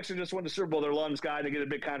 Joe Mixon just won the Super Bowl. Their Lund's guy to get a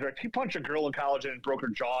big contract. He punched a girl in college and broke her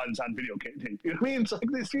jaw and it's on video tape. You know what I mean? It's like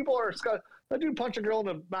these people are that dude punched a girl in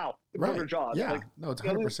the mouth and broke her jaw. Yeah, no, it's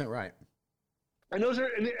 100% right. And those are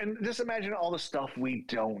and just imagine all the stuff we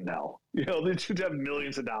don't know. They should have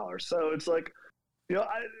millions of dollars. So it's like,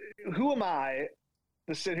 who am I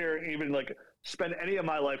to sit here and even like spend any of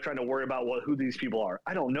my life trying to worry about who these people are?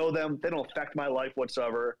 I don't know them. They don't affect my life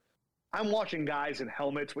whatsoever. I'm watching guys in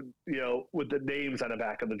helmets with the names on the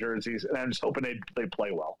back of the jerseys, and I'm just hoping they play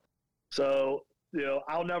well. So,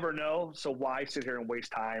 I'll never know. So why sit here and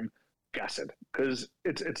waste time guessing? Because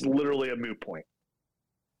it's literally a moot point.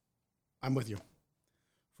 I'm with you.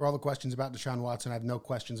 For all the questions about Deshaun Watson, I have no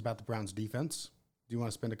questions about the Browns defense. Do you want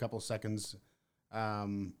to spend a couple of seconds?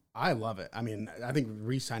 I love it. I mean, I think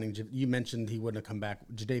re-signing, you mentioned he wouldn't have come back.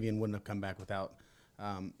 Jadeveon wouldn't have come back without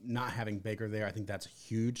not having Baker there. I think that's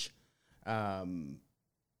huge.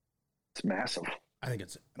 It's massive. I think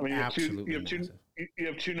it's absolutely massive. You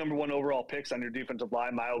have two number one overall picks on your defensive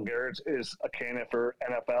line. Myles Garrett is a candidate for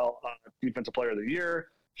NFL Defensive Player of the Year.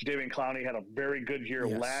 Jadeveon Clowney had a very good year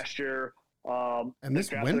last year. And this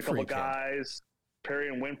drafted Winfrey a couple kid. guys, Perry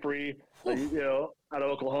and Winfrey, out of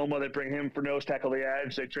Oklahoma. They bring him for nose tackle the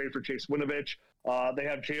edge. They trade for Chase Winovich. They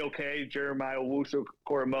have JOK, Jeremiah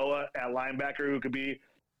Owusu-Koramoah at linebacker, who could be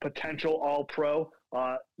potential All-Pro.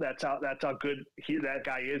 That's how good that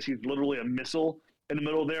guy is. He's literally a missile in the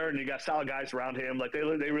middle there, and you got solid guys around him. Like they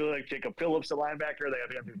really like Jacob Phillips, the linebacker. They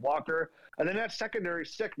have Anthony Walker, and then that secondary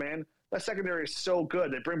is sick, man. That secondary is so good.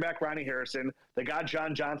 They bring back Ronnie Harrison. They got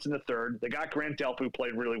John Johnson III. They got Grant Delp, who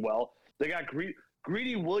played really well. They got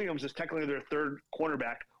Greedy Williams is technically their third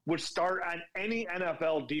cornerback, would start on any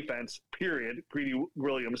NFL defense, period. Greedy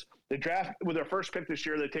Williams. They draft with their first pick this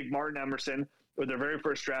year. They take Martin Emerson with their very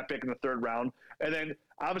first draft pick in the third round. And then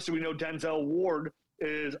obviously we know Denzel Ward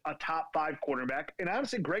is a top 5 cornerback. And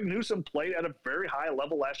honestly, Greg Newsome played at a very high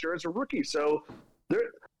level last year as a rookie. So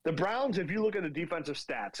the Browns, if you look at the defensive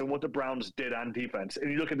stats and what the Browns did on defense,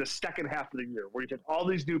 and you look at the second half of the year where you take all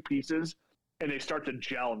these new pieces and they start to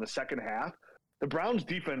gel in the second half, the Browns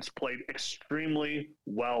defense played extremely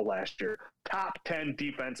well last year. Top 10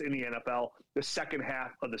 defense in the NFL the second half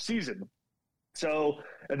of the season. So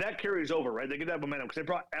and that carries over, right? They get that momentum because they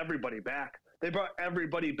brought everybody back.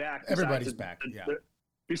 Everybody's back,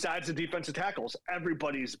 besides the defensive tackles,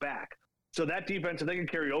 everybody's back. So that defense, if they can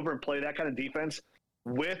carry over and play that kind of defense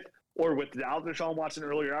with or without Deshaun Watson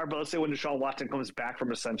earlier, but let's say when Deshaun Watson comes back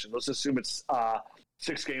from Ascension, let's assume it's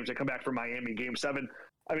 6 games. They come back from Miami, Game 7.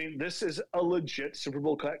 I mean, this is a legit Super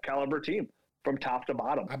Bowl caliber team from top to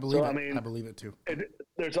bottom. I believe it. I believe it too.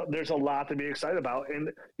 There's a lot to be excited about.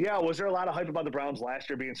 And yeah, was there a lot of hype about the Browns last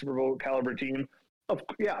year being Super Bowl caliber team? Of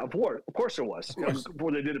course there was.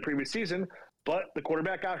 Before they did the previous season, but the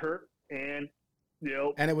quarterback got hurt, and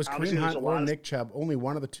and it was Kareem Hunt or Nick Chubb. Only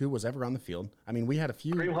one of the two was ever on the field. I mean, we had a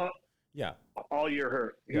few. Kareem Hunt, all year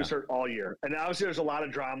hurt. He was hurt all year, and obviously there's a lot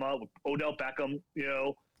of drama with Odell Beckham.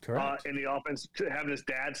 In the offense, having his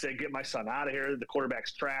dad say, "Get my son out of here." The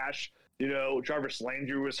quarterback's trash. Jarvis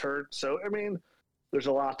Landry was hurt. So I mean, there's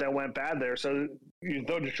a lot that went bad there. So you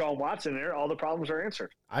throw Deshaun Watson there, all the problems are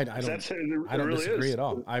answered. I don't disagree at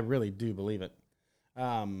all. I really do believe it.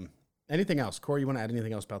 Anything else, Corey? You want to add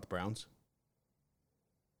anything else about the Browns?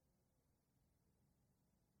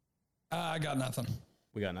 I got nothing.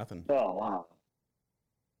 We got nothing. Oh, wow.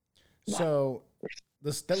 So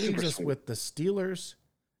that leaves us with the Steelers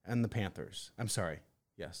and the Panthers. I'm sorry.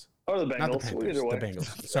 Yes. Or the Bengals. Not the Panthers. The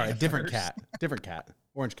Bengals. Sorry, different cat. Different cat.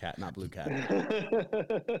 Orange cat, not blue cat.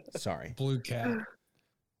 Sorry. Blue cat.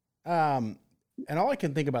 And all I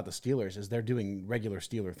can think about the Steelers is they're doing regular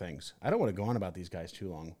Steeler things. I don't want to go on about these guys too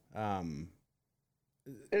long.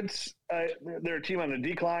 They're a team on the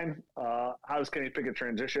decline. How does Kenny Pickett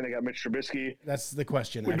transition? They got Mitch Trubisky. That's the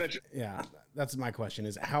question. That's my question: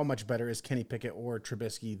 is how much better is Kenny Pickett or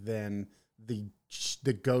Trubisky than the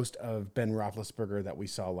ghost of Ben Roethlisberger that we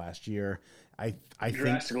saw last year? I think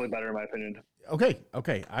drastically better, in my opinion.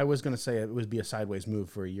 Okay. I was going to say it would be a sideways move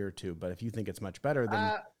for a year or two, but if you think it's much better,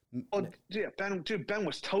 then. Ben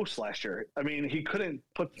was toast last year. I mean, he couldn't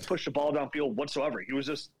push the ball downfield whatsoever. He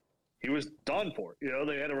was done for.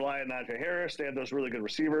 They had to rely on Najee Harris. They had those really good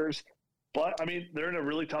receivers. But, I mean, they're in a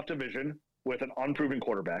really tough division with an unproven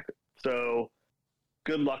quarterback. So,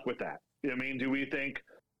 good luck with that. I mean, do we think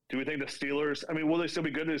the Steelers, I mean, will they still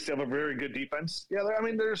be good? Do they still have a very good defense? Yeah,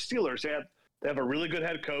 they're Steelers. They have a really good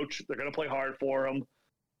head coach. They're going to play hard for them.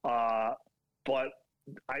 But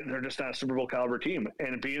they're just not a Super Bowl caliber team.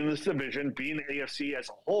 And being in this division, being the AFC as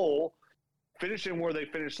a whole, finishing where they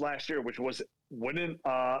finished last year, which was winning,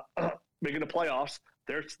 making the playoffs.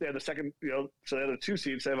 They have the second, so they have the 2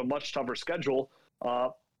 seeds. They have a much tougher schedule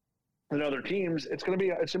than other teams. It's gonna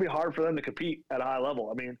be hard for them to compete at a high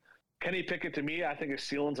level. I mean, Kenny Pickett, to me, I think his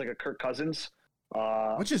ceiling's like a Kirk Cousins,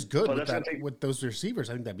 which is good with those receivers.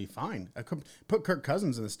 I think that'd be fine. I could put Kirk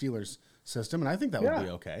Cousins in the Steelers system, and I think that would be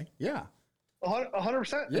okay. Yeah.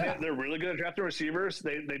 100%. Yeah. They're really good at drafting receivers.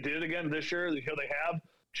 They did it again this year. They have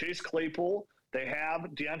Chase Claypool. They have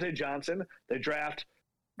Deontay Johnson. They draft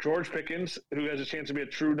George Pickens, who has a chance to be a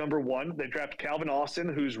true number 1. They draft Calvin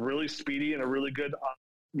Austin, who's really speedy and a really good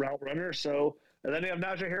route runner. So, and then they have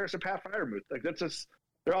Najee Harris and Pat Freiermuth. Like that's just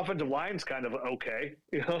their offensive line's kind of okay.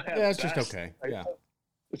 It's just okay. Yeah,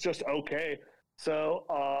 it's just okay. So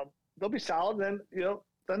they'll be solid. Then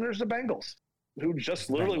then there's the Bengals, who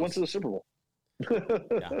just literally went to the Super Bowl.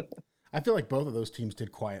 Yeah. I feel like both of those teams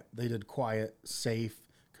did quiet, safe,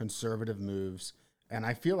 conservative moves. And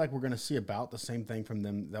I feel like we're going to see about the same thing from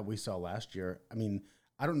them that we saw last year. I mean,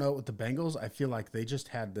 I don't know with the Bengals. I feel like they just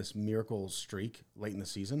had this miracle streak late in the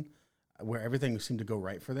season where everything seemed to go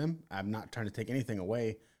right for them. I'm not trying to take anything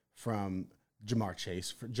away from Jamar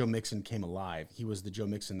Chase. Joe Mixon came alive. He was the Joe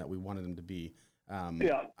Mixon that we wanted him to be.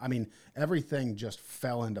 I mean, everything just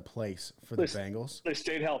fell into place for the Bengals. They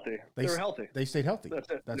stayed healthy. They were healthy. They stayed healthy. That's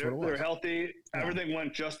it. That's what it was. They're healthy. Yeah. Everything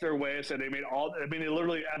went just their way. So they made they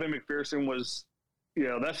literally, Evan McPherson was,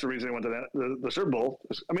 that's the reason they went to the Super Bowl.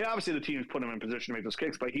 I mean, obviously the teams put him in position to make those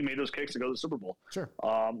kicks, but he made those kicks to go to the Super Bowl. Sure.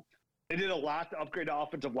 They did a lot to upgrade the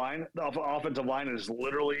offensive line. The offensive line is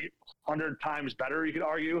literally 100 times better, you could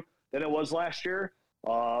argue, than it was last year.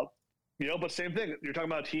 But same thing. You're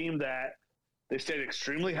talking about a team that they stayed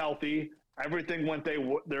extremely healthy. Everything went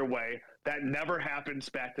their way. That never happens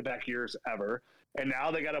back-to-back years ever. And now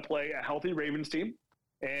they got to play a healthy Ravens team.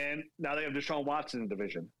 And now they have Deshaun Watson in the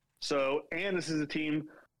division. So, and this is a team,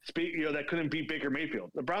 that couldn't beat Baker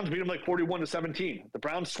Mayfield. The Browns beat them like 41-17. The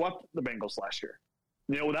Browns swept the Bengals last year,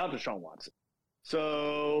 without Deshaun Watson.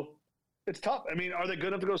 So it's tough. I mean, are they good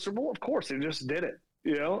enough to go to Super Bowl? Of course, they just did it,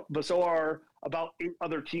 But so are about 8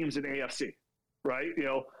 other teams in AFC, right?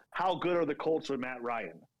 How good are the Colts with Matt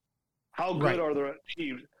Ryan? How good are the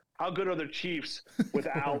Chiefs? How good are the Chiefs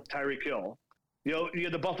without Tyreek Hill? You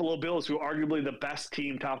have the Buffalo Bills, who are arguably the best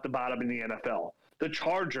team top to bottom in the NFL. The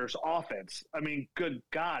Chargers offense. I mean, good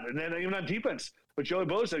God. And then even on defense, with Joey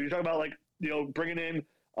Bosa, you're talking about bringing in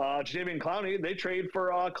Jadeveon Clowney. They trade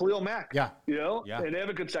for Khalil Mack. Yeah. And they have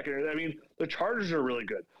a good secondary. I mean, the Chargers are really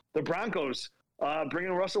good. The Broncos,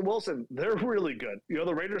 bringing Russell Wilson, they're really good.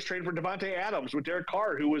 The Raiders trade for Devontae Adams with Derek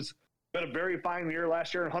Carr, who had a very fine year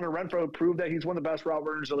last year, and Hunter Renfrow proved that he's one of the best route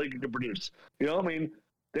runners the league can produce. The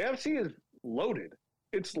AFC is loaded.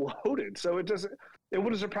 It's loaded. So it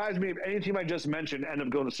wouldn't surprise me if any team I just mentioned ended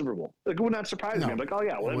up going to Super Bowl. It would not surprise me. I'm like, oh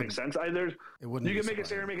yeah, well, that makes sense. You can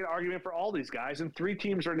make an argument for all these guys, and 3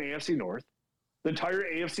 teams are in the AFC North, the entire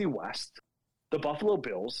AFC West, the Buffalo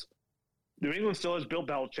Bills. New England still has Bill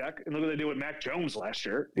Belichick, and look what they did with Mac Jones last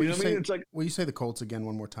year. It's like, will you say the Colts again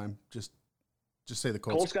one more time? Just say the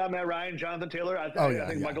Colts. Colts got Matt Ryan, Jonathan Taylor. I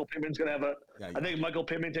think Michael Pittman's going to have I think Michael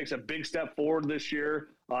Pittman takes a big step forward this year.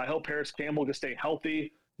 I hope Paris Campbell can stay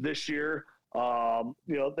healthy this year. They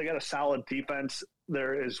got a solid defense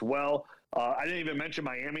there as well. I didn't even mention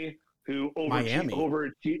Miami, who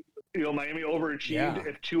overachieved. Miami overachieved. Yeah.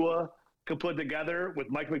 If Tua could put together with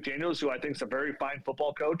Mike McDaniels, who I think is a very fine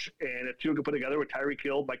football coach, and if Tua could put together with Tyreek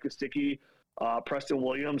Hill, Mike Gesicki, Preston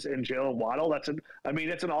Williams, and Jalen Waddle, that's an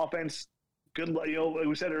offense. Good,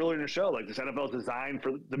 we said earlier in the show, like this NFL is designed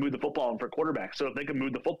to move the football and for quarterbacks. So if they can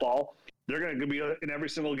move the football, they're going to be in every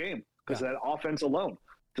single game because of that offense alone.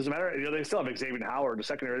 Doesn't matter. They still have Xavier Howard, the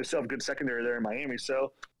secondary. They still have good secondary there in Miami.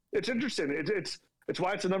 So it's interesting. It's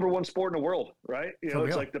why it's the number 1 sport in the world, right?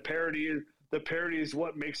 It's like the parity is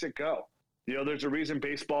what makes it go. There's a reason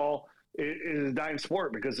baseball is a dying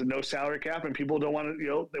sport because of no salary cap, and people don't want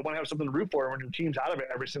to. They want to have something to root for when your team's out of it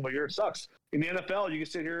every single year. It sucks. In the NFL, you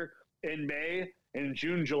can sit here in May and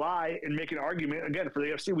June, July, and make an argument again for the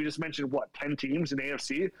AFC. We just mentioned 10 teams in the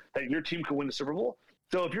AFC that your team could win the Super Bowl.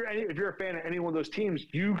 So if you're a fan of any one of those teams,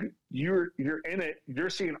 you're in it. You're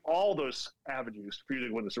seeing all those avenues for you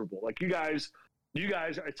to win the Super Bowl. Like you guys,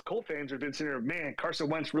 it's Colt fans have been sitting there. Man, Carson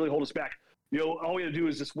Wentz really hold us back. All we have to do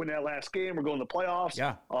is just win that last game. We're going to the playoffs.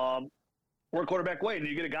 Yeah. We're a quarterback way, and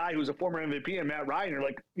you get a guy who's a former MVP and Matt Ryan. You're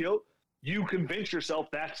like, you convince yourself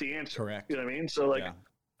that's the answer. Correct. You know what I mean? So like. Yeah.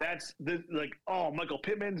 That's Michael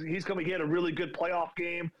Pittman. He had a really good playoff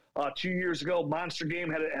game 2 years ago. Monster game,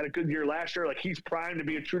 had a good year last year. Like he's primed to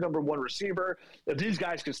be a true number 1 receiver. If these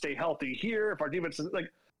guys can stay healthy here, if our defense is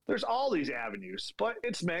there's all these avenues. But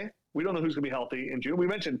it's May. We don't know who's going to be healthy in June. We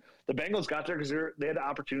mentioned the Bengals got there because they had the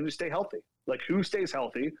opportunity to stay healthy. Like who stays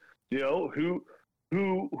healthy? Who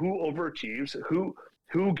overachieves?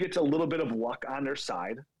 Who gets a little bit of luck on their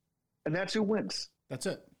side, and that's who wins. That's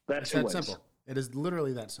it. That's who wins. Simple. It is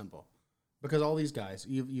literally that simple, because all these guys,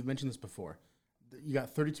 you've mentioned this before, you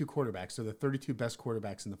got 32 quarterbacks, so the 32 best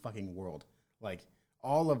quarterbacks in the fucking world. Like,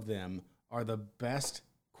 all of them are the best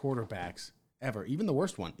quarterbacks ever, even the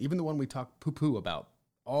worst one, even the one we talk poo-poo about.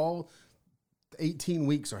 All 18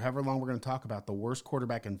 weeks or however long we're going to talk about the worst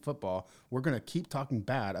quarterback in football, we're going to keep talking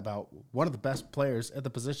bad about one of the best players at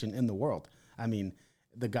the position in the world. I mean,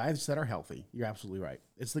 the guys that are healthy, you're absolutely right.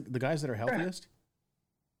 It's the guys that are healthiest.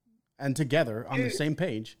 And together on the same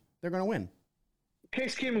page, they're going to win.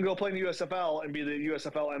 Case Keenum go play in the USFL and be the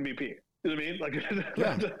USFL MVP. You know what I mean? Like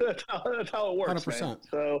that's how it works. 100%. Man.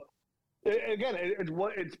 So again,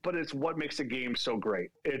 it's what makes the game so great.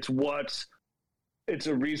 It's what's it's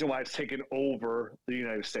a reason why it's taken over the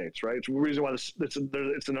United States, right? It's a reason why it's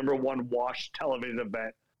the number one watched television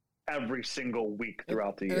event every single week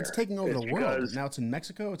throughout the year. It's taking over the world. Now it's in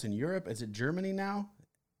Mexico. It's in Europe. Is it Germany now?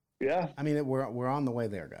 Yeah. I mean, we're on the way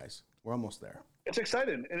there, guys. We're almost there. It's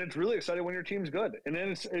exciting, and it's really exciting when your team's good. And then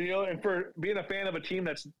it's, and for being a fan of a team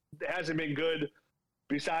that hasn't been good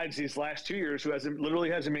besides these last 2 years, who hasn't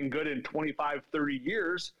been good in 25, 30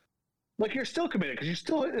 years, like, you're still committed because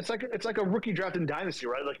it's like a rookie draft in dynasty,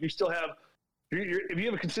 right? Like, you still have, if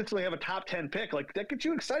you consistently have a top 10 pick, like, that gets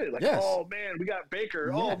you excited. Like, yes. Oh man, we got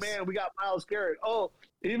Baker. Yes. Oh man, we got Myles Garrett. Oh,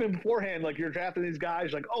 even beforehand, like, you're drafting these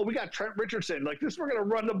guys, like, oh, we got Trent Richardson. Like, we're going to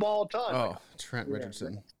run the ball a ton. Oh, like, Trent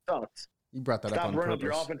Richardson. You brought that up on purpose. Stop running up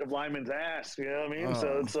your offensive lineman's ass. You know what I mean?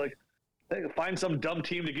 So it's like, find some dumb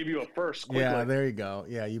team to give you a first quickly. Yeah, there you go.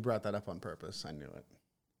 Yeah, you brought that up on purpose. I knew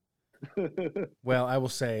it. Well, I will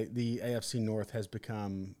say the AFC North has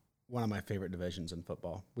become one of my favorite divisions in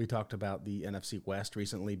football. We talked about the NFC West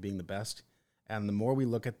recently being the best. And the more we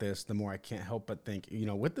look at this, the more I can't help but think,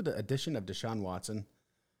 with the addition of Deshaun Watson,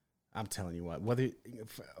 I'm telling you what, whether,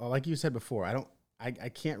 like you said before, I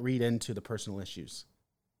can't read into the personal issues.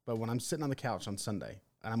 But when I'm sitting on the couch on Sunday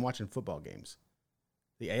and I'm watching football games,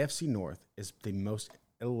 the AFC North is the most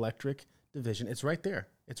electric division. It's right there.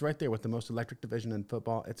 It's right there with the most electric division in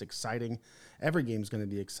football. It's exciting. Every game is going to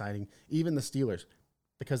be exciting. Even the Steelers,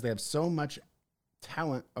 because they have so much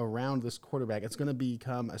talent around this quarterback, it's going to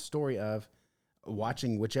become a story of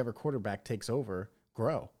watching whichever quarterback takes over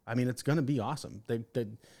grow. I mean, it's going to be awesome.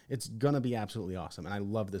 It's going to be absolutely awesome, and I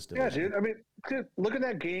love this division. Yeah, dude. I mean, look at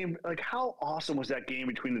that game. Like, how awesome was that game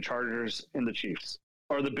between the Chargers and the Chiefs,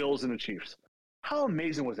 or the Bills and the Chiefs? How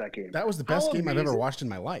amazing was that game? That was the best game I've ever watched in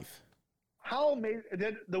my life. How amazing!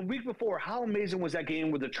 The week before, how amazing was that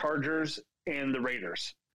game with the Chargers and the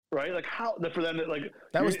Raiders? Right? Like, for them, like,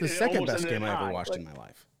 that was the second best game I ever watched in my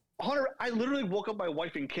life. Hunter, I literally woke up my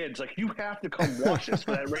wife and kids like, you have to come watch this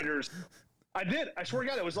for that Raiders. I did. I swear to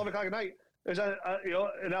God, it was 11 o'clock at night.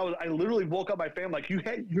 I literally woke up my family like,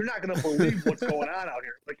 you're not going to believe what's going on out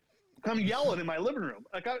here. Like, I'm yelling in my living room.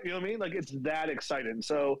 Like, you know what I mean? Like, it's that exciting.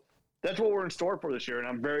 So that's what we're in store for this year, and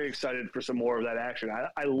I'm very excited for some more of that action.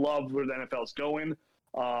 I love where the NFL's going,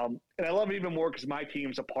 and I love it even more because my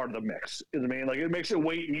team's a part of the mix. You know what I mean? Like, it makes it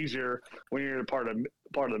way easier when you're a part of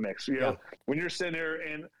the mix. You know, when you're sitting there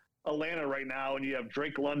in Atlanta right now and you have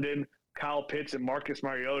Drake London, Kyle Pitts, and Marcus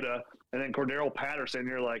Mariota, and then Cordero Patterson,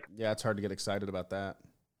 you're like, yeah, it's hard to get excited about that.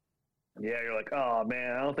 Yeah, you're like, oh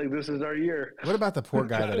man, I don't think this is our year. What about the poor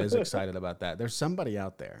guy that is excited about that? There's somebody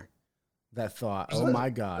out there that thought, oh my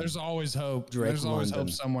God. There's always hope. There's always hope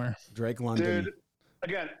somewhere. Drake London. Dude,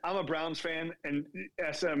 again, I'm a Browns fan, and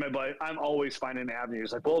SM, but I'm always finding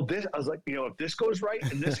avenues. Like, well, I was like, if this goes right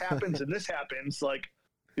and this happens and this happens, like,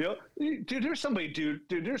 dude, there's some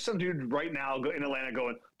dude right now in Atlanta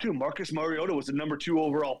going, dude, Marcus Mariota was the number 2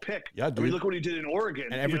 overall pick. Yeah, dude. I mean, look what he did in Oregon.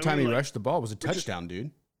 And every time he rushed the ball was a touchdown,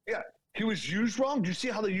 dude. Yeah. He was used wrong. Do you see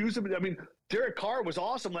how they used him? I mean, Derek Carr was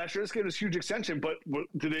awesome last year. This gave us huge extension, but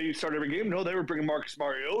did they start every game? No, they were bringing Marcus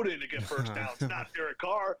Mariota in to get first downs, not Derek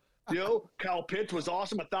Carr. Kyle Pitts was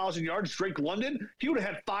awesome, 1,000 yards. Drake London, he would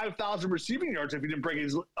have had 5,000 receiving yards if he didn't break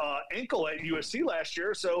his ankle at USC last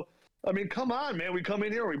year. So, I mean, come on, man. We come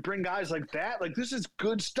in here and we bring guys like that. Like, this is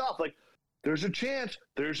good stuff. Like, there's a chance,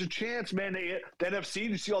 man. The NFC,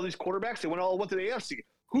 you see all these quarterbacks, they went to the AFC.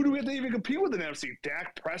 Who do we have to even compete with in the NFC?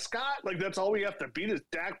 Dak Prescott? Like, that's all we have to beat is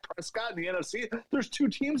Dak Prescott in the NFC? There's 2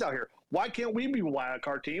 teams out here. Why can't we be a wild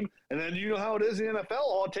card team? And then you know how it is in the NFL.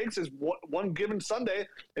 All it takes is one given Sunday,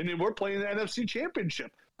 and then we're playing the NFC Championship.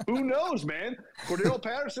 Who knows, man? Cordero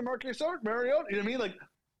Patterson, Marcus Mariota. You know what I mean? Like,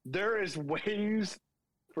 there is ways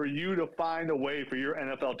for you to find a way for your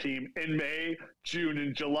NFL team in May, June,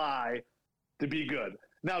 and July to be good.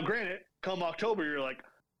 Now, granted, come October, you're like,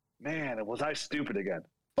 man, was I stupid again?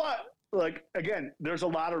 But, like, again, there's a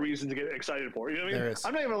lot of reasons to get excited for. You know what I mean?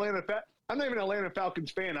 I'm not even an Atlanta Falcons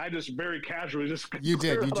fan. I just very casually You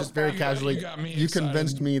did. You just very casually. You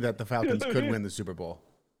convinced me that the Falcons could win the Super Bowl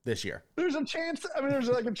this year. There's a chance. I mean, there's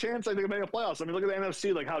like a chance I think they make a playoffs. I mean, look at the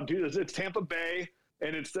NFC. Like, it's Tampa Bay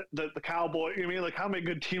and it's the Cowboys. You know what I mean? Like, how many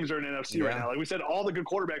good teams are in the NFC right now? Like we said, all the good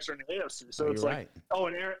quarterbacks are in the AFC. So it's like,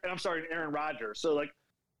 right. Aaron Rodgers. So, like,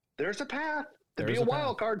 there's a path to be a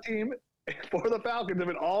wild card team for the Falcons if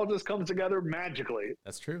it all just comes together magically.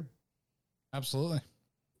 That's true. Absolutely.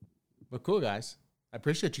 Well, cool, guys. I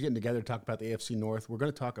appreciate you getting together to talk about the AFC North. We're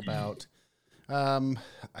going to talk about,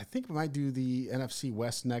 I think we might do the NFC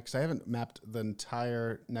West next. I haven't mapped the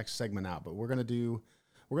entire next segment out, but we're going to do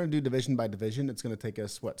division by division. It's going to take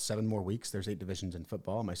us, 7 more weeks? There's 8 divisions in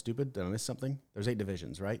football. Am I stupid? Did I miss something? There's 8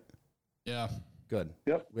 divisions, right? Yeah. Good.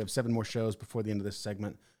 Yep. We have 7 more shows before the end of this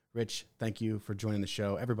segment. Rich, thank you for joining the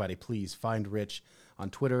show. Everybody, please find Rich on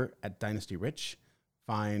Twitter at Dynasty Rich.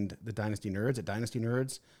 Find the Dynasty Nerds at Dynasty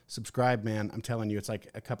Nerds. Subscribe, man. I'm telling you, it's like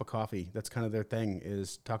a cup of coffee. That's kind of their thing,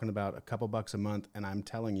 is talking about a couple bucks a month. And I'm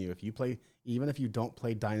telling you, even if you don't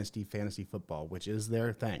play Dynasty Fantasy Football, which is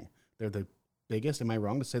their thing, they're the biggest. Am I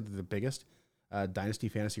wrong to say they're the biggest Dynasty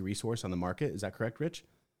Fantasy resource on the market? Is that correct, Rich?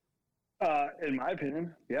 In my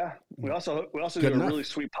opinion, yeah. We also do a really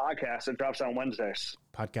sweet podcast that drops on Wednesdays.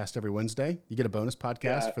 Podcast every Wednesday. You get a bonus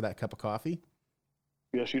podcast for that cup of coffee.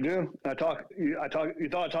 Yes, you do. You thought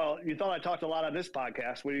I talked a lot on this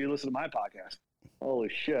podcast. When you listen to my podcast? Holy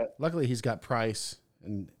shit! Luckily, he's got Price,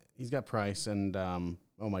 and oh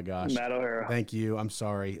my gosh, Matt O'Hara. Thank you. I'm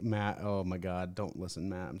sorry, Matt. Oh my God, don't listen,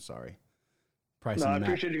 Matt. I'm sorry. Price. No, and I Matt.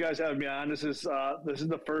 appreciate you guys having me on. This is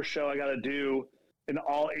the first show I got to do in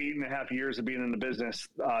all 8.5 years of being in the business,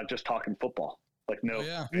 just talking football. Like no,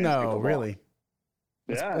 football. Really.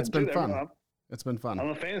 It's been fun. It's been fun. I'm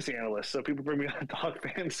a fantasy analyst, so people bring me on to talk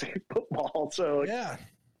fantasy football. So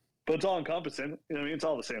but it's all encompassing. You know what I mean? It's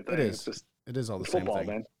all the same thing. It is all the same football, thing.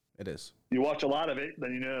 Man. It is. You watch a lot of it,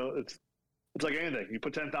 then it's like anything. You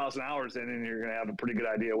put 10,000 hours in, and you're gonna have a pretty good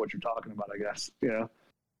idea what you're talking about, I guess. You know.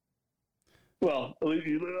 Well,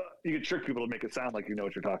 you can trick people to make it sound like you know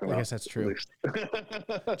what you're talking about. I guess that's true.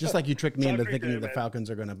 Just like you tricked me into thinking the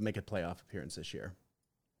Falcons are going to make a playoff appearance this year.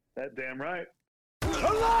 That damn right.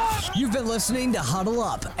 You've been listening to Huddle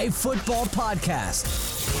Up, a football podcast.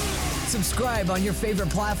 Subscribe on your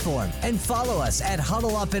favorite platform and follow us at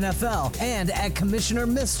Huddle Up NFL and at Commissioner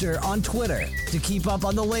Mister on Twitter to keep up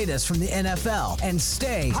on the latest from the NFL and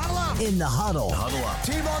stay in the huddle. Huddle Up.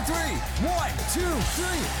 Team on 3. 1, 2,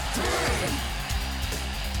 3.